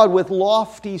of God with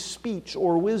lofty speech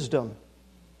or wisdom.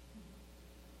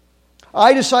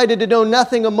 I decided to know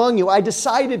nothing among you. I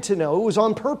decided to know. It was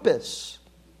on purpose.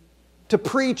 To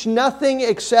preach nothing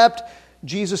except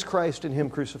Jesus Christ and Him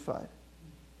crucified.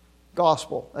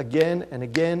 Gospel again and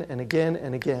again and again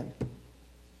and again.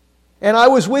 And I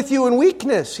was with you in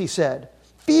weakness, he said.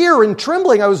 Fear and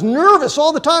trembling. I was nervous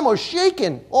all the time. I was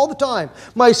shaken all the time.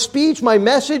 My speech, my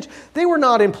message, they were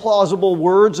not implausible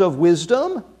words of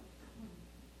wisdom.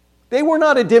 They were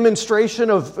not a demonstration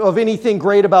of anything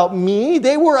great about me.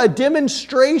 They were a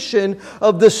demonstration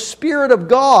of the Spirit of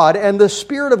God and the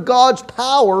Spirit of God's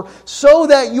power so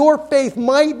that your faith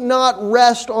might not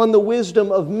rest on the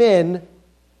wisdom of men,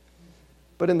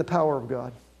 but in the power of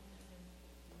God.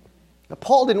 Now,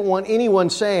 Paul didn't want anyone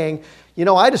saying, you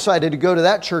know, I decided to go to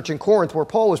that church in Corinth where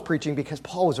Paul was preaching because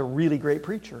Paul was a really great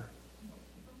preacher.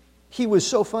 He was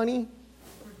so funny.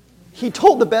 He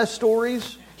told the best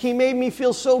stories. He made me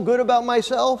feel so good about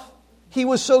myself. He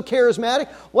was so charismatic.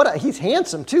 He's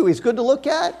handsome too. He's good to look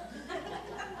at.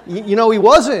 You know, he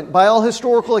wasn't, by all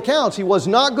historical accounts. He was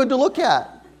not good to look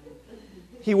at.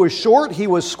 He was short. He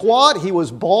was squat. He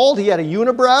was bald. He had a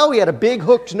unibrow. He had a big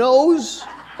hooked nose,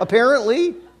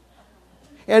 apparently.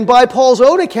 And by Paul's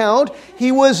own account,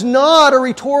 he was not a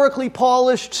rhetorically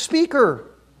polished speaker.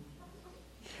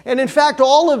 And in fact,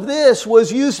 all of this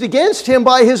was used against him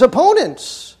by his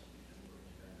opponents.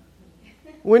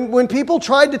 When people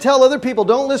tried to tell other people,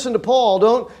 don't listen to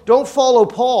Paul, don't follow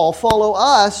Paul, follow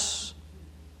us,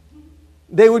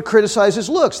 they would criticize his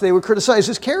looks, they would criticize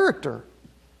his character.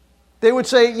 They would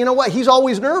say, you know what, he's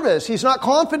always nervous. He's not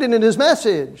confident in his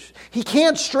message. He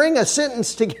can't string a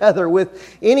sentence together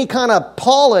with any kind of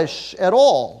polish at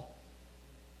all.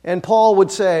 And Paul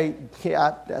would say,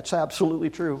 yeah, that's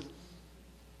absolutely true.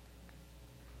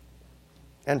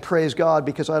 And praise God,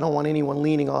 because I don't want anyone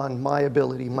leaning on my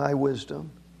ability, my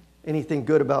wisdom, anything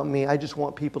good about me. I just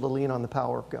want people to lean on the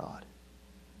power of God.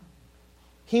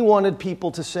 He wanted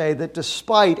people to say that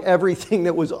despite everything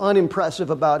that was unimpressive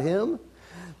about him,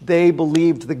 they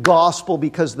believed the gospel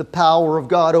because the power of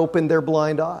God opened their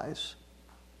blind eyes.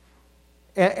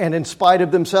 And in spite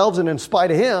of themselves and in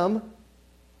spite of him,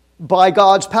 by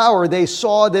God's power, they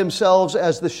saw themselves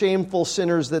as the shameful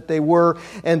sinners that they were,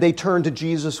 and they turned to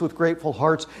Jesus with grateful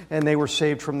hearts, and they were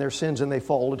saved from their sins, and they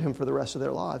followed him for the rest of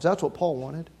their lives. That's what Paul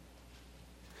wanted.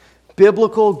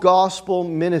 biblical gospel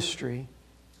ministry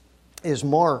is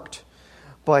marked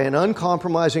by an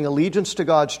uncompromising allegiance to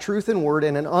God's truth and word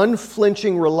and an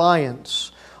unflinching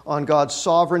reliance on God's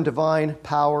sovereign divine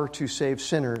power to save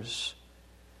sinners,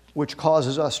 which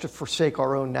causes us to forsake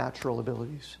our own natural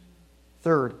abilities.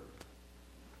 Third,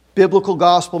 biblical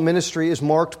gospel ministry is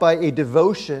marked by a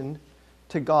devotion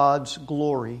to God's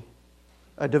glory.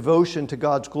 A devotion to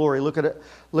God's glory. Look at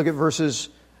verses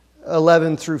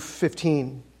 11 through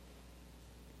 15.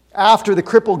 After the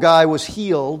crippled guy was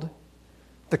healed,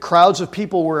 the crowds of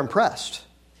people were impressed.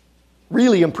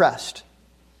 Really impressed.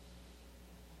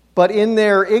 But in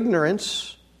their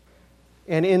ignorance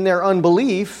and in their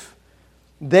unbelief,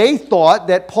 they thought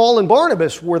that Paul and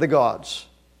Barnabas were the gods.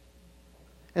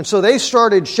 And so they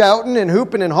started shouting and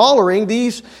hooping and hollering,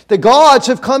 the gods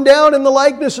have come down in the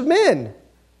likeness of men.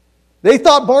 They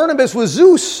thought Barnabas was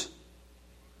Zeus.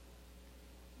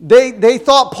 They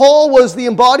thought Paul was the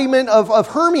embodiment of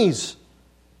Hermes.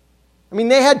 I mean,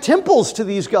 they had temples to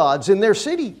these gods in their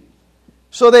city.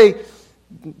 So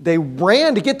they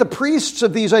ran to get the priests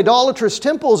of these idolatrous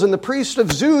temples, and the priests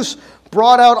of Zeus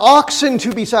brought out oxen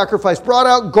to be sacrificed, brought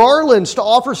out garlands to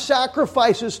offer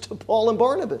sacrifices to Paul and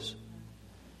Barnabas,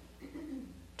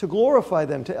 to glorify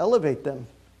them, to elevate them.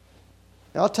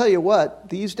 Now, I'll tell you what,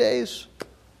 these days,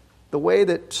 the way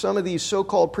that some of these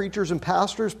so-called preachers and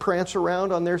pastors prance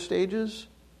around on their stages,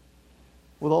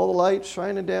 with all the lights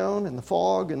shining down and the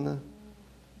fog and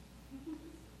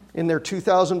in their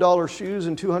 $2,000 shoes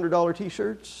and $200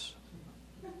 t-shirts,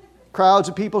 crowds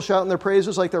of people shouting their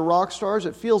praises like they're rock stars,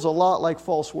 it feels a lot like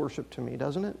false worship to me,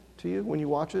 doesn't it? To you, when you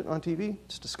watch it on TV?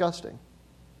 It's disgusting.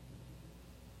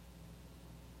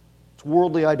 It's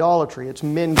worldly idolatry. It's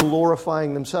men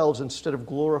glorifying themselves instead of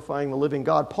glorifying the living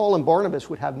God. Paul and Barnabas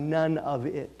would have none of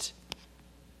it.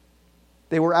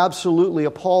 They were absolutely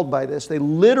appalled by this. They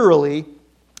literally,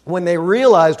 when they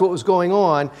realized what was going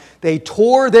on, they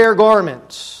tore their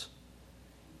garments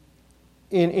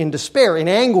in despair, in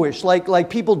anguish, like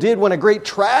people did when a great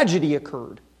tragedy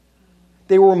occurred.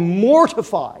 They were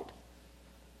mortified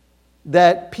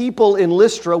that people in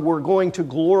Lystra were going to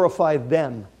glorify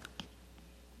them.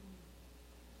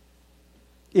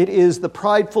 It is the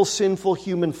prideful, sinful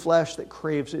human flesh that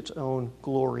craves its own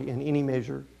glory in any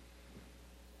measure.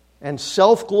 And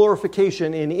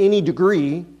self-glorification in any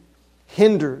degree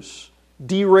hinders,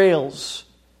 derails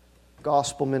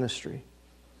gospel ministry.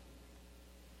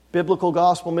 Biblical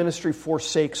gospel ministry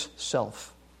forsakes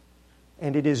self.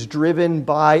 And it is driven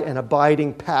by an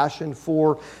abiding passion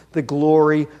for the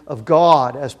glory of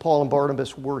God, as Paul and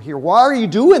Barnabas were here. Why are you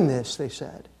doing this, they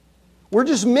said. We're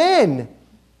just men.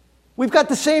 We've got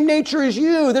the same nature as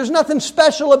you. There's nothing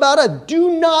special about us.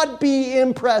 Do not be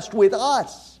impressed with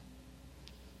us.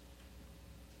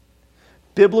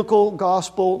 Biblical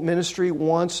gospel ministry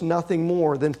wants nothing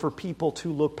more than for people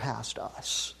to look past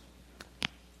us.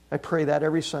 I pray that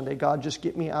every Sunday. God, just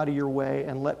get me out of your way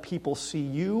and let people see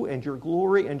you and your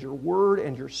glory and your word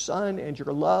and your Son and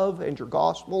your love and your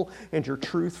gospel and your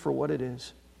truth for what it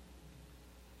is.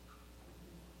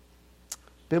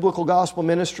 Biblical gospel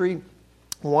ministry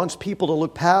wants people to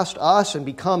look past us and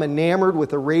become enamored with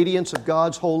the radiance of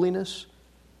God's holiness,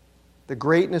 the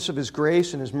greatness of His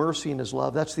grace and His mercy and His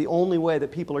love. That's the only way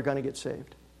that people are going to get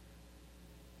saved.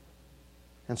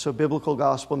 And so biblical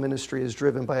gospel ministry is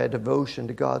driven by a devotion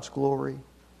to God's glory.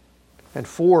 And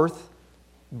fourth,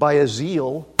 by a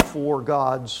zeal for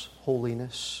God's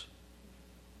holiness.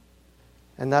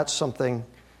 And that's something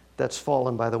that's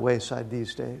fallen by the wayside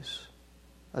these days.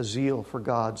 A zeal for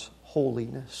God's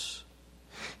holiness.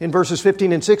 In verses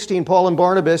 15 and 16, Paul and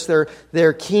Barnabas,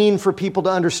 they're keen for people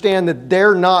to understand that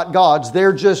they're not gods.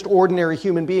 They're just ordinary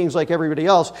human beings like everybody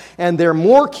else. And they're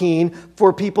more keen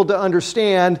for people to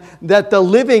understand that the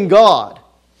living God,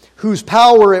 whose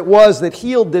power it was that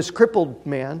healed this crippled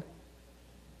man,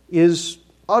 is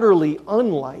utterly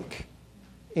unlike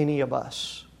any of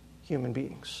us human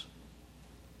beings.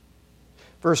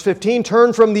 Verse 15,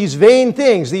 turn from these vain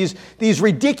things, these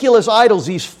ridiculous idols,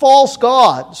 these false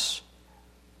gods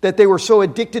that they were so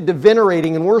addicted to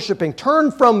venerating and worshiping.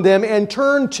 Turn from them and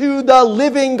turn to the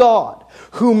living God,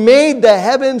 who made the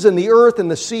heavens and the earth and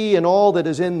the sea and all that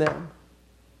is in them.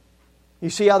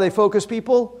 You see how they focus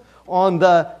people? On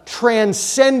the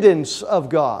transcendence of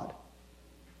God.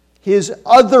 His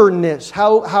otherness,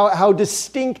 how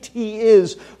distinct He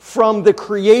is from the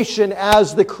creation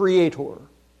as the Creator.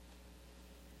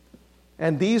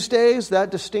 And these days, that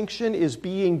distinction is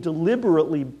being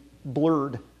deliberately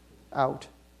blurred out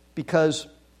because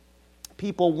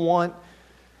people want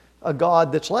a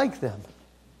God that's like them.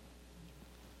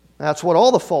 That's what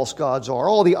all the false gods are,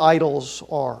 all the idols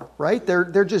are, right?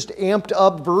 They're just amped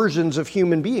up versions of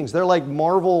human beings. They're like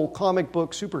Marvel comic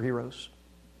book superheroes.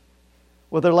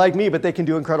 Well, they're like me, but they can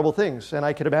do incredible things. And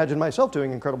I can imagine myself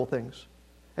doing incredible things.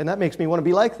 And that makes me want to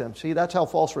be like them. See, that's how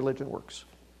false religion works.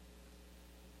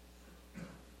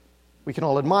 We can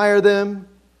all admire them.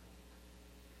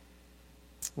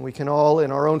 We can all,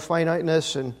 in our own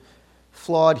finiteness and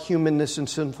flawed humanness and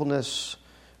sinfulness,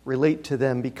 relate to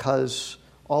them because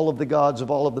all of the gods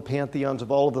of all of the pantheons of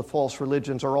all of the false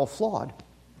religions are all flawed.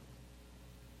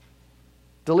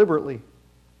 Deliberately,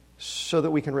 so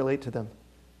that we can relate to them.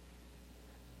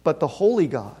 But the holy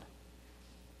God,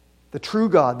 the true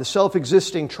God, the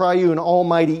self-existing, triune,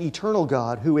 almighty, eternal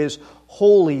God, who is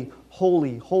holy,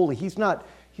 holy, holy. He's not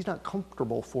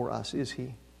comfortable for us, is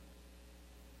He?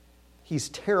 He's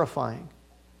terrifying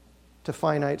to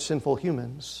finite, sinful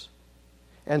humans.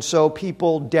 And so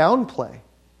people downplay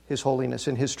His holiness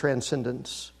and His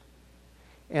transcendence.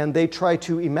 And they try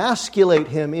to emasculate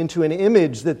Him into an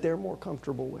image that they're more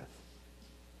comfortable with.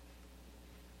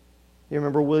 You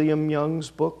remember William Young's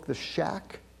book, The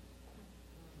Shack?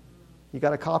 You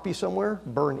got a copy somewhere?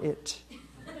 Burn it.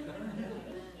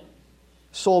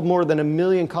 Sold more than 1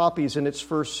 million copies in its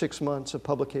first 6 months of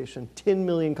publication. 10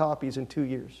 million copies in 2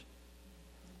 years.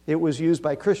 It was used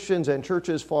by Christians and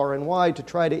churches far and wide to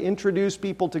try to introduce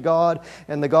people to God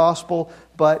and the gospel,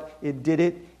 but it did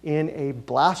it in a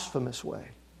blasphemous way.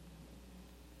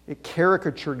 It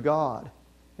caricatured God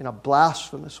in a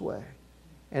blasphemous way,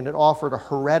 and it offered a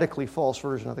heretically false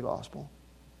version of the gospel.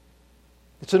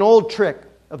 It's an old trick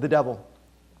of the devil.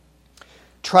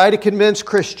 Try to convince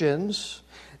Christians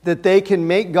that they can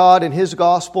make God and His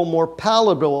gospel more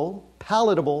palatable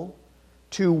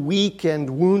to weak and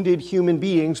wounded human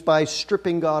beings by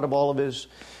stripping God of all of His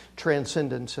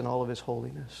transcendence and all of His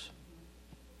holiness.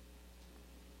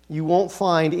 You won't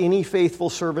find any faithful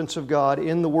servants of God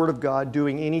in the Word of God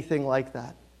doing anything like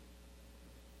that.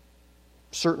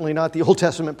 Certainly not the Old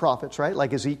Testament prophets, right?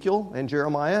 Like Ezekiel and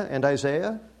Jeremiah and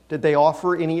Isaiah. Did they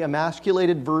offer any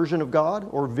emasculated version of God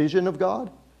or vision of God?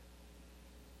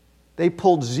 They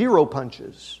pulled zero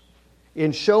punches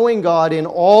in showing God in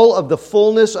all of the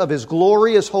fullness of His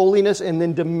glorious holiness and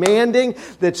then demanding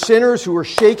that sinners who are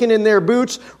shaken in their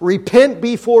boots repent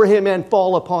before Him and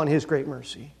fall upon His great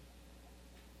mercy.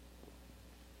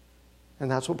 And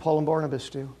that's what Paul and Barnabas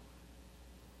do.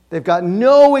 They've got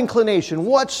no inclination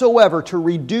whatsoever to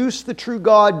reduce the true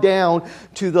God down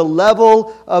to the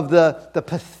level of the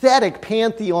pathetic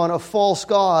pantheon of false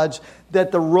gods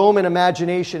that the Roman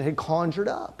imagination had conjured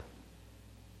up.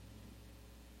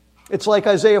 It's like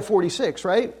Isaiah 46,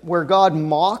 right? Where God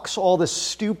mocks all the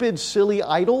stupid, silly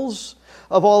idols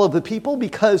of all of the people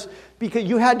because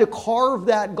you had to carve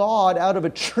that God out of a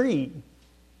tree.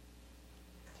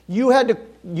 You had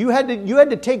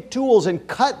to take tools and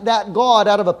cut that God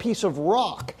out of a piece of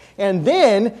rock. And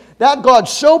then that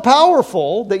God's so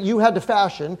powerful that you had to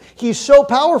fashion, He's so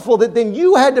powerful that then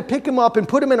you had to pick Him up and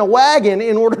put Him in a wagon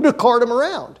in order to cart Him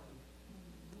around.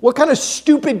 What kind of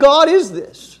stupid God is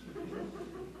this?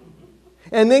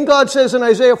 And then God says in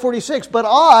Isaiah 46, but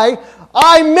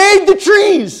I made the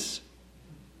trees.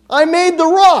 I made the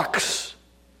rocks.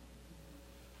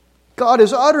 God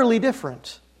is utterly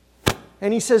different.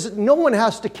 And He says, no one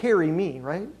has to carry me,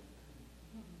 right?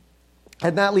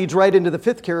 And that leads right into the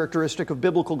fifth characteristic of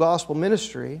biblical gospel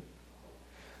ministry.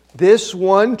 This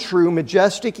one true,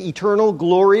 majestic, eternal,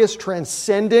 glorious,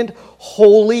 transcendent,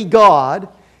 holy God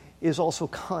is also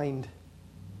kind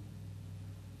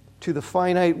to the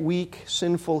finite, weak,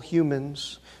 sinful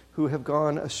humans who have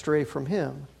gone astray from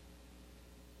Him.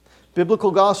 Biblical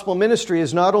gospel ministry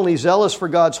is not only zealous for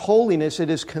God's holiness,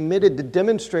 it is committed to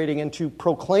demonstrating and to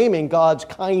proclaiming God's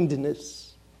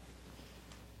kindness.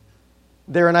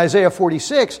 There in Isaiah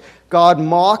 46, God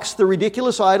mocks the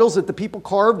ridiculous idols that the people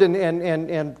carved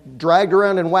and dragged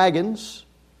around in wagons.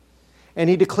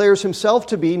 And He declares Himself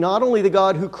to be not only the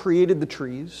God who created the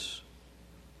trees,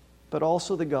 but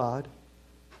also the God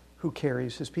who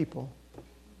carries His people.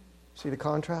 See the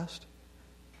contrast?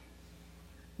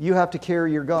 You have to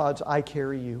carry your gods. I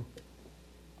carry you.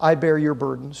 I bear your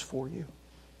burdens for you.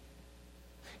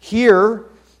 Here,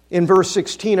 in verse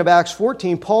 16 of Acts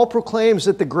 14, Paul proclaims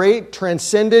that the great,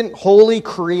 transcendent, holy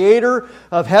Creator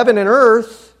of heaven and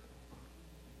earth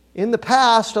in the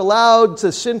past allowed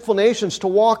the sinful nations to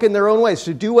walk in their own ways,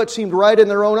 to do what seemed right in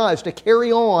their own eyes, to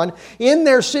carry on in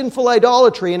their sinful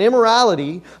idolatry and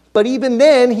immorality. But even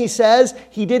then, he says,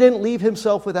 He didn't leave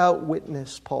Himself without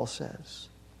witness, Paul says.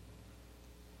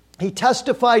 He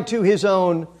testified to His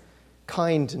own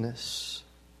kindness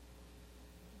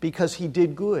because He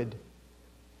did good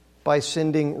by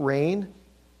sending rain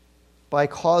by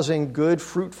causing good,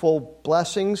 fruitful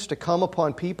blessings to come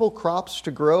upon people, crops to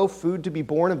grow, food to be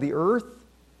born of the earth,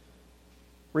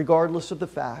 regardless of the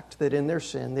fact that in their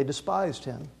sin they despised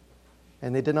Him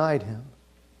and they denied Him.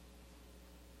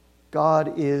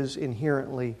 God is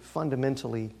inherently,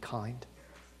 fundamentally kind.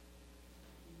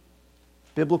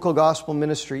 Biblical gospel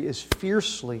ministry is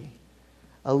fiercely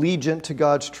allegiant to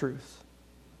God's truth,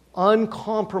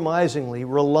 uncompromisingly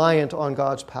reliant on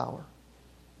God's power,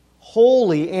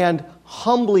 wholly and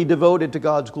humbly devoted to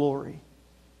God's glory,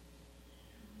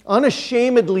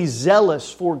 unashamedly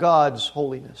zealous for God's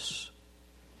holiness,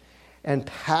 and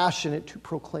passionate to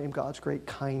proclaim God's great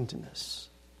kindness.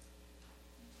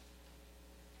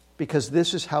 Because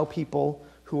this is how people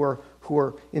who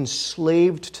are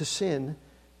enslaved to sin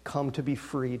come to be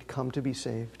freed, come to be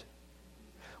saved.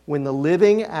 When the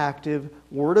living, active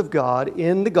Word of God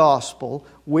in the gospel,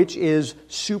 which is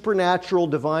supernatural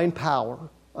divine power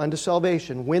unto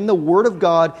salvation, when the Word of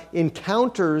God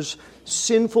encounters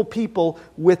sinful people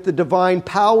with the divine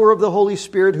power of the Holy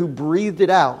Spirit who breathed it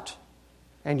out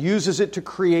and uses it to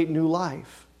create new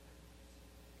life,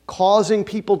 causing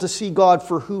people to see God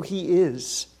for who He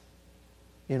is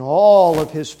in all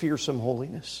of His fearsome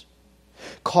holiness,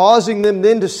 causing them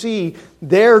then to see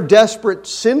their desperate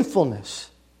sinfulness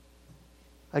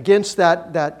against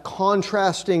that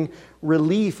contrasting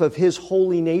relief of His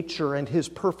holy nature and His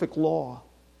perfect law,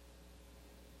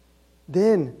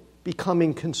 then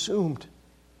becoming consumed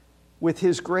with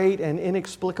His great and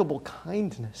inexplicable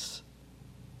kindness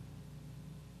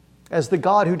as the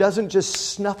God who doesn't just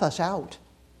snuff us out,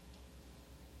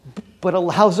 but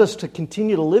allows us to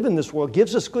continue to live in this world,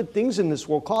 gives us good things in this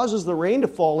world, causes the rain to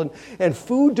fall and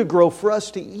food to grow for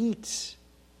us to eat,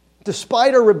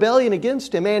 despite our rebellion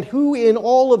against Him, and who in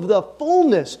all of the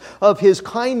fullness of His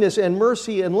kindness and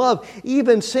mercy and love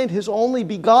even sent His only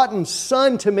begotten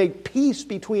Son to make peace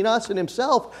between us and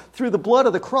Himself through the blood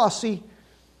of the cross. See,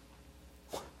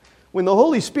 when the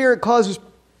Holy Spirit causes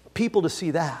people to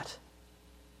see that,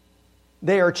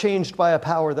 they are changed by a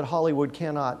power that Hollywood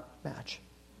cannot match.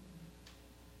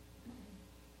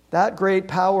 That great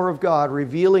power of God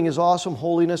revealing His awesome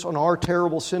holiness on our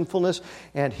terrible sinfulness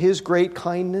and His great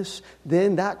kindness,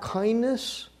 then that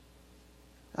kindness,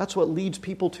 that's what leads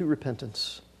people to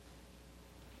repentance.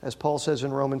 As Paul says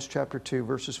in Romans chapter 2,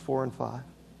 verses 4 and 5.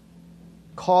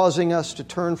 Causing us to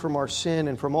turn from our sin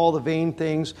and from all the vain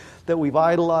things that we've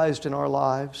idolized in our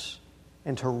lives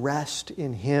and to rest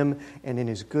in Him and in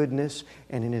His goodness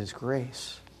and in His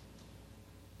grace.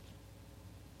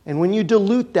 And when you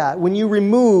dilute that, when you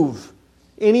remove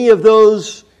any of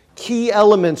those key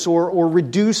elements or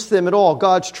reduce them at all,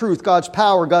 God's truth, God's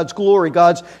power, God's glory,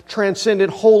 God's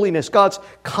transcendent holiness, God's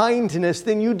kindness,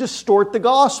 then you distort the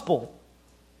gospel.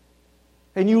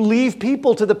 And you leave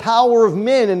people to the power of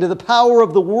men and to the power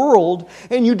of the world,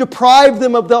 and you deprive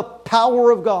them of the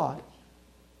power of God,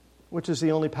 which is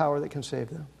the only power that can save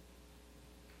them.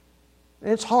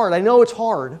 And it's hard. I know it's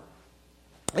hard.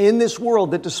 In this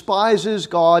world that despises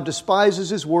God, despises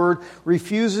His Word,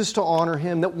 refuses to honor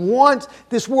Him,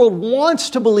 this world wants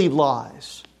to believe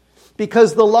lies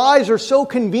because the lies are so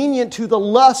convenient to the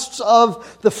lusts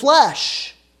of the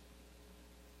flesh.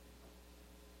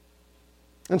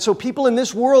 And so people in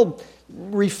this world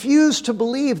refuse to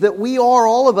believe that we are,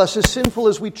 all of us, as sinful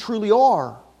as we truly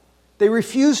are. They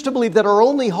refuse to believe that our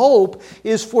only hope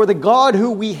is for the God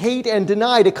who we hate and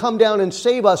deny to come down and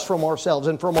save us from ourselves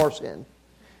and from our sin,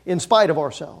 in spite of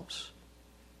ourselves.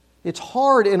 It's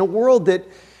hard in a world that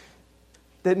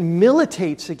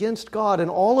militates against God in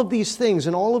all of these things,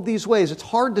 in all of these ways. It's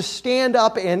hard to stand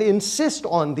up and insist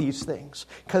on these things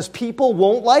because people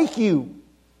won't like you.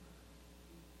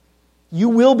 You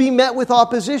will be met with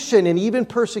opposition and even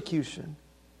persecution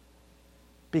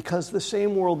because the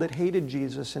same world that hated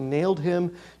Jesus and nailed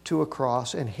Him to a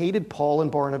cross and hated Paul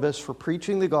and Barnabas for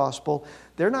preaching the gospel,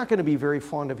 they're not going to be very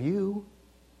fond of you.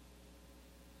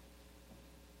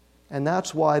 And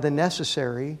that's why the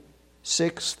necessary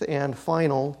sixth and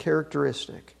final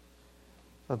characteristic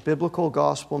of biblical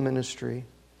gospel ministry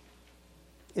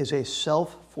is a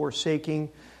self-forsaking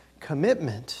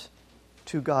commitment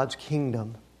to God's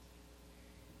kingdom.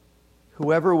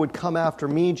 Whoever would come after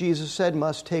me, Jesus said,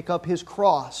 must take up his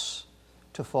cross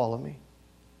to follow me.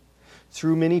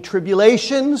 Through many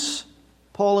tribulations,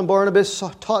 Paul and Barnabas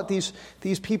taught these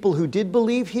people who did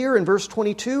believe here in verse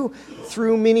 22,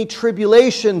 through many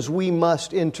tribulations we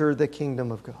must enter the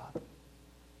kingdom of God.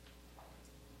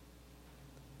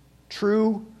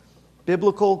 True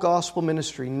biblical gospel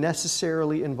ministry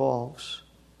necessarily involves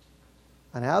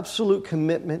an absolute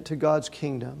commitment to God's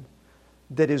kingdom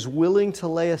that is willing to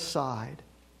lay aside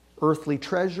earthly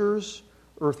treasures,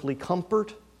 earthly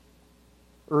comfort,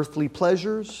 earthly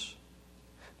pleasures,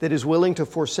 that is willing to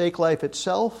forsake life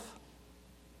itself,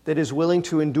 that is willing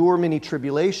to endure many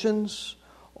tribulations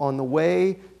on the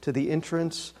way to the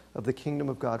entrance of the kingdom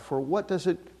of God. For what does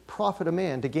it profit a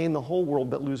man to gain the whole world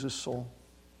but lose his soul?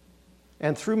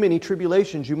 And through many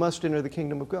tribulations you must enter the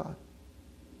kingdom of God.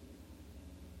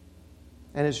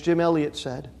 And as Jim Elliot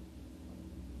said,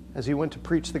 as he went to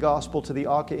preach the gospel to the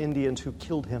Auca Indians who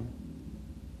killed him,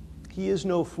 he is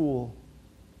no fool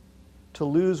to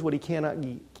lose what he cannot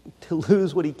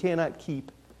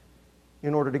keep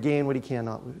in order to gain what he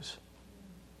cannot lose.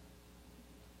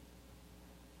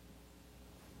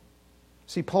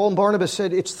 See, Paul and Barnabas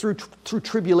said it's through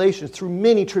tribulations, through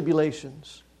many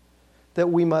tribulations, that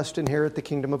we must inherit the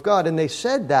kingdom of God. And they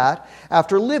said that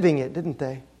after living it, didn't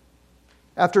they?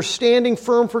 After standing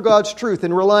firm for God's truth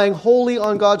and relying wholly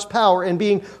on God's power and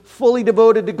being fully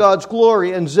devoted to God's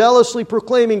glory and zealously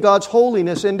proclaiming God's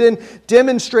holiness and then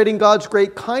demonstrating God's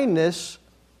great kindness,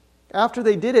 after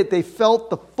they did it, they felt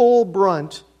the full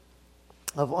brunt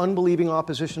of unbelieving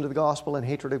opposition to the gospel and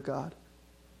hatred of God.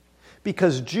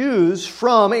 Because Jews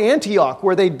from Antioch,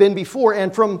 where they'd been before,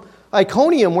 and from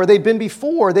Iconium, where they'd been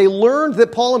before, they learned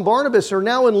that Paul and Barnabas are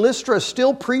now in Lystra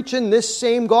still preaching this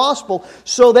same gospel.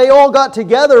 So they all got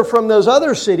together from those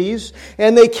other cities,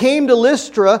 and they came to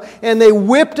Lystra, and they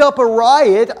whipped up a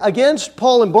riot against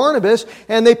Paul and Barnabas,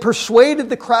 and they persuaded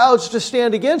the crowds to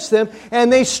stand against them,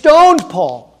 and they stoned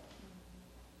Paul.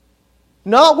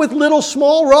 Not with little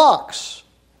small rocks,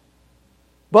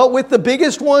 but with the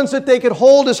biggest ones that they could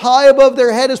hold as high above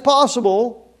their head as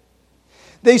possible.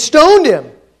 They stoned him.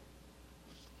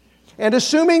 And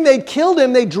assuming they'd killed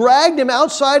him, they dragged him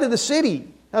outside of the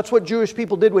city. That's what Jewish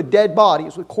people did with dead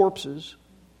bodies, with corpses.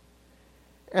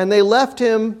 And they left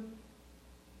him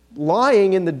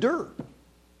lying in the dirt,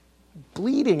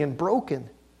 bleeding and broken.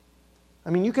 I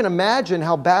mean, you can imagine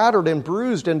how battered and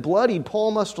bruised and bloodied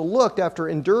Paul must have looked after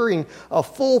enduring a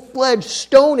full-fledged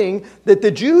stoning that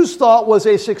the Jews thought was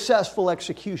a successful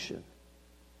execution.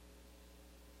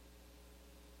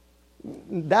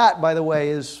 That, by the way,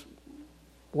 is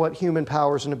what human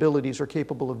powers and abilities are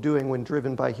capable of doing when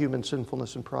driven by human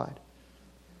sinfulness and pride.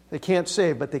 They can't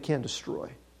save, but they can destroy.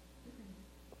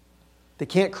 They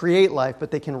can't create life,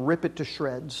 but they can rip it to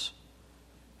shreds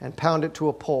and pound it to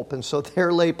a pulp. And so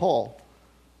there lay Paul,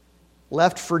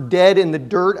 left for dead in the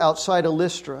dirt outside of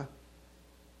Lystra.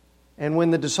 And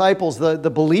when the disciples, the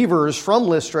believers from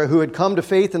Lystra who had come to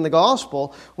faith in the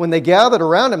gospel, when they gathered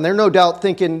around him, they're no doubt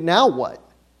thinking, now what?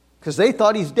 Because they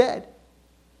thought he's dead.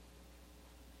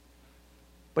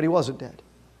 But he wasn't dead.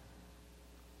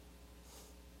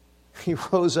 He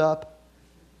rose up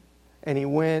and he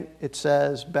went, it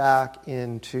says, back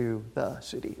into the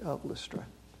city of Lystra.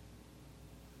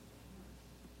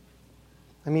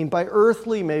 I mean, by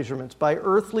earthly measurements, by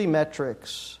earthly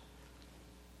metrics,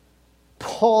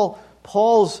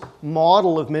 Paul's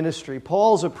model of ministry,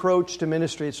 Paul's approach to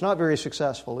ministry, it's not very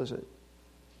successful, is it?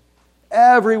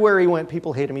 Everywhere he went,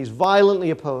 people hate him. He's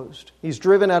violently opposed. He's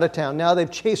driven out of town. Now they've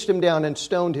chased him down and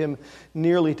stoned him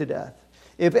nearly to death.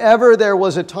 If ever there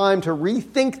was a time to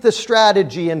rethink the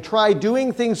strategy and try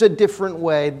doing things a different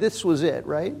way, this was it,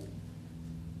 right?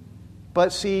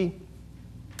 But see,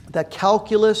 the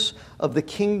calculus of the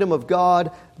kingdom of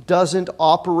God doesn't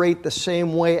operate the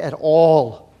same way at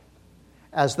all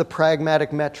as the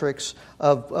pragmatic metrics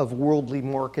of worldly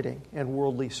marketing and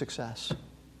worldly success.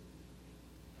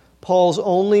 Paul's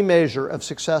only measure of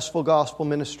successful gospel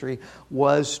ministry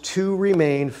was to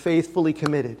remain faithfully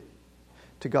committed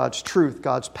to God's truth,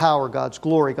 God's power, God's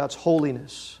glory, God's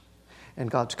holiness, and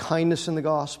God's kindness in the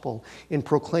gospel, in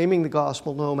proclaiming the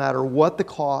gospel no matter what the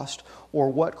cost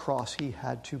or what cross he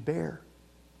had to bear.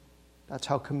 That's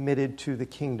how committed to the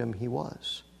kingdom he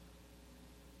was.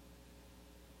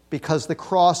 Because the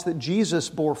cross that Jesus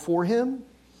bore for him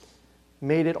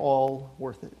made it all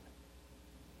worth it.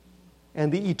 And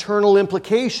the eternal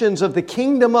implications of the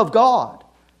kingdom of God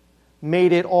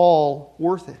made it all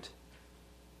worth it.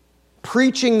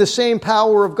 Preaching the same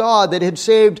power of God that had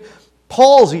saved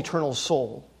Paul's eternal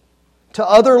soul to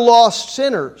other lost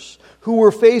sinners who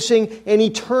were facing an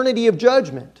eternity of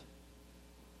judgment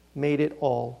made it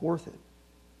all worth it.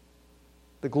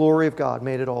 The glory of God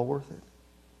made it all worth it.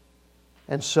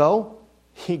 And so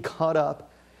he got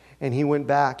up and he went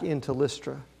back into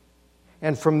Lystra.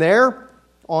 And from there,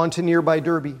 on to nearby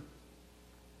Derbe.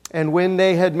 And when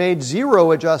they had made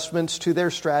zero adjustments to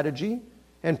their strategy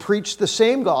and preached the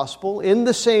same gospel in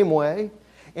the same way,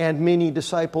 and many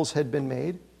disciples had been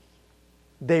made,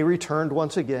 they returned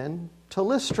once again to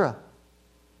Lystra,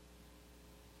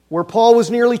 where Paul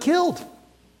was nearly killed.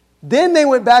 Then they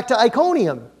went back to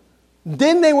Iconium,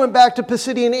 Then they went back to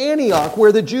Pisidian Antioch,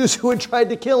 where the Jews who had tried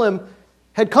to kill him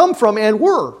had come from and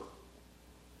were.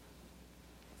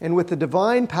 And with the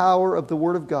divine power of the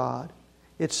Word of God,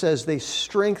 it says they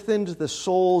strengthened the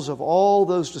souls of all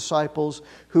those disciples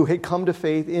who had come to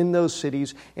faith in those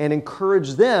cities and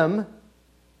encouraged them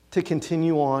to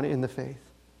continue on in the faith,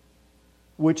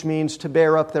 which means to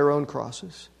bear up their own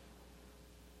crosses,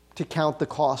 to count the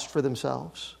cost for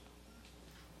themselves,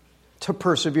 to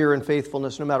persevere in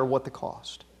faithfulness no matter what the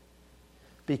cost.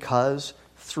 Because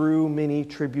through many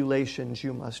tribulations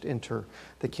you must enter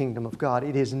the kingdom of God.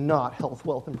 It is not health,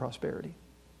 wealth, and prosperity.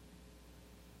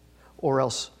 Or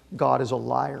else God is a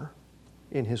liar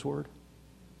in His Word.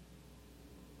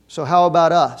 So how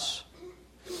about us?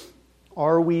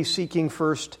 Are we seeking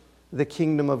first the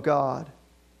kingdom of God,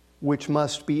 which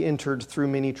must be entered through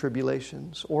many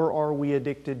tribulations? Or are we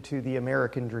addicted to the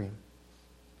American dream?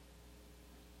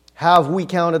 Have we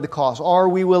counted the cost? Are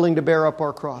we willing to bear up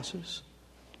our crosses?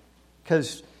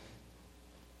 Because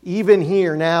even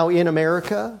here now in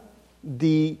America,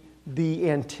 the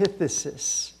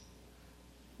antithesis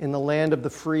in the land of the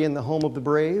free and the home of the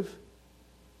brave,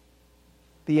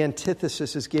 the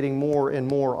antithesis is getting more and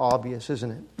more obvious,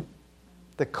 isn't it?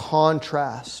 The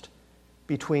contrast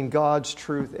between God's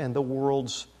truth and the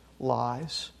world's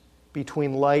lies,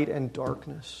 between light and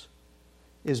darkness,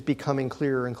 is becoming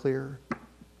clearer and clearer.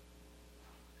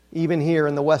 Even here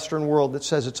in the Western world that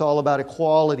says it's all about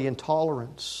equality and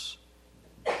tolerance,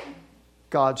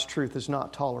 God's truth is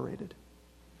not tolerated.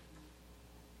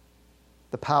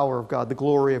 The power of God, the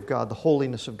glory of God, the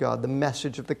holiness of God, the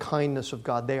message of the kindness of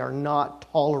God, they are not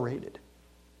tolerated.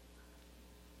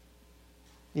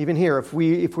 Even here, if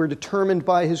we're determined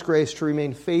by His grace to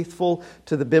remain faithful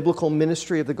to the biblical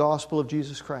ministry of the gospel of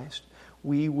Jesus Christ,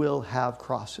 we will have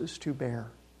crosses to bear.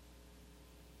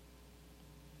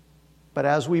 But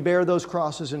as we bear those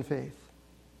crosses in faith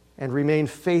and remain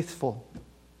faithful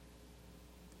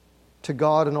to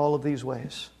God in all of these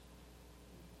ways,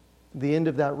 the end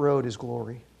of that road is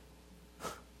glory.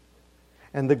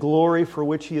 And the glory for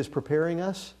which He is preparing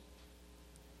us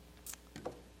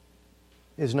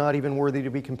is not even worthy to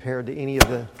be compared to any of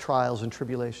the trials and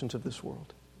tribulations of this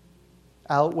world.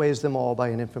 Outweighs them all by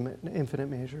an infinite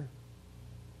measure.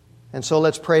 And so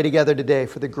let's pray together today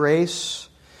for the grace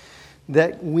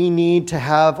that we need to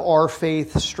have our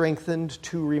faith strengthened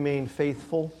to remain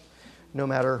faithful no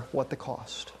matter what the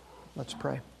cost. Let's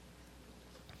pray.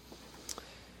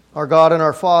 Our God and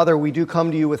our Father, we do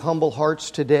come to You with humble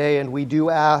hearts today, and we do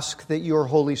ask that Your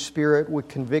Holy Spirit would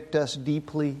convict us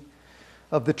deeply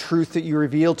of the truth that You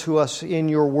reveal to us in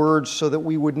Your words so that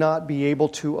we would not be able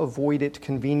to avoid it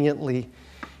conveniently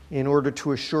in order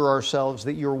to assure ourselves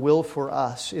that Your will for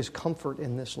us is comfort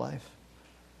in this life.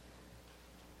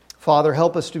 Father,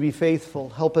 help us to be faithful.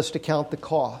 Help us to count the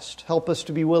cost. Help us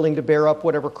to be willing to bear up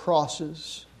whatever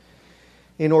crosses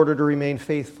in order to remain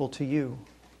faithful to You.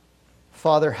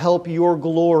 Father, help Your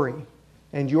glory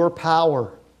and Your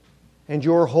power and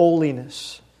Your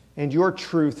holiness and Your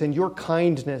truth and Your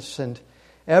kindness and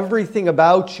everything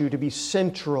about You to be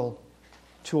central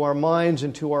to our minds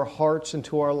and to our hearts and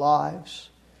to our lives,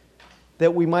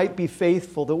 that we might be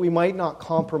faithful, that we might not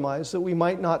compromise, that we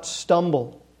might not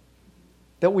stumble,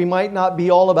 that we might not be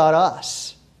all about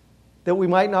us, that we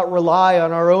might not rely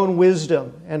on our own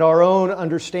wisdom and our own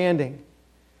understanding,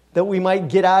 that we might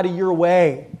get out of Your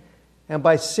way and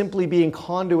by simply being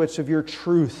conduits of Your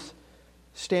truth,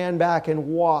 stand back and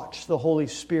watch the Holy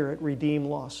Spirit redeem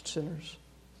lost sinners.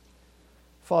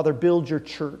 Father, build Your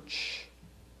church,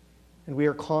 and we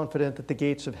are confident that the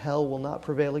gates of hell will not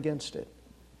prevail against it.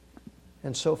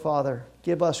 And so, Father,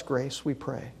 give us grace, we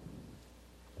pray.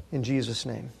 In Jesus'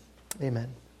 name, amen.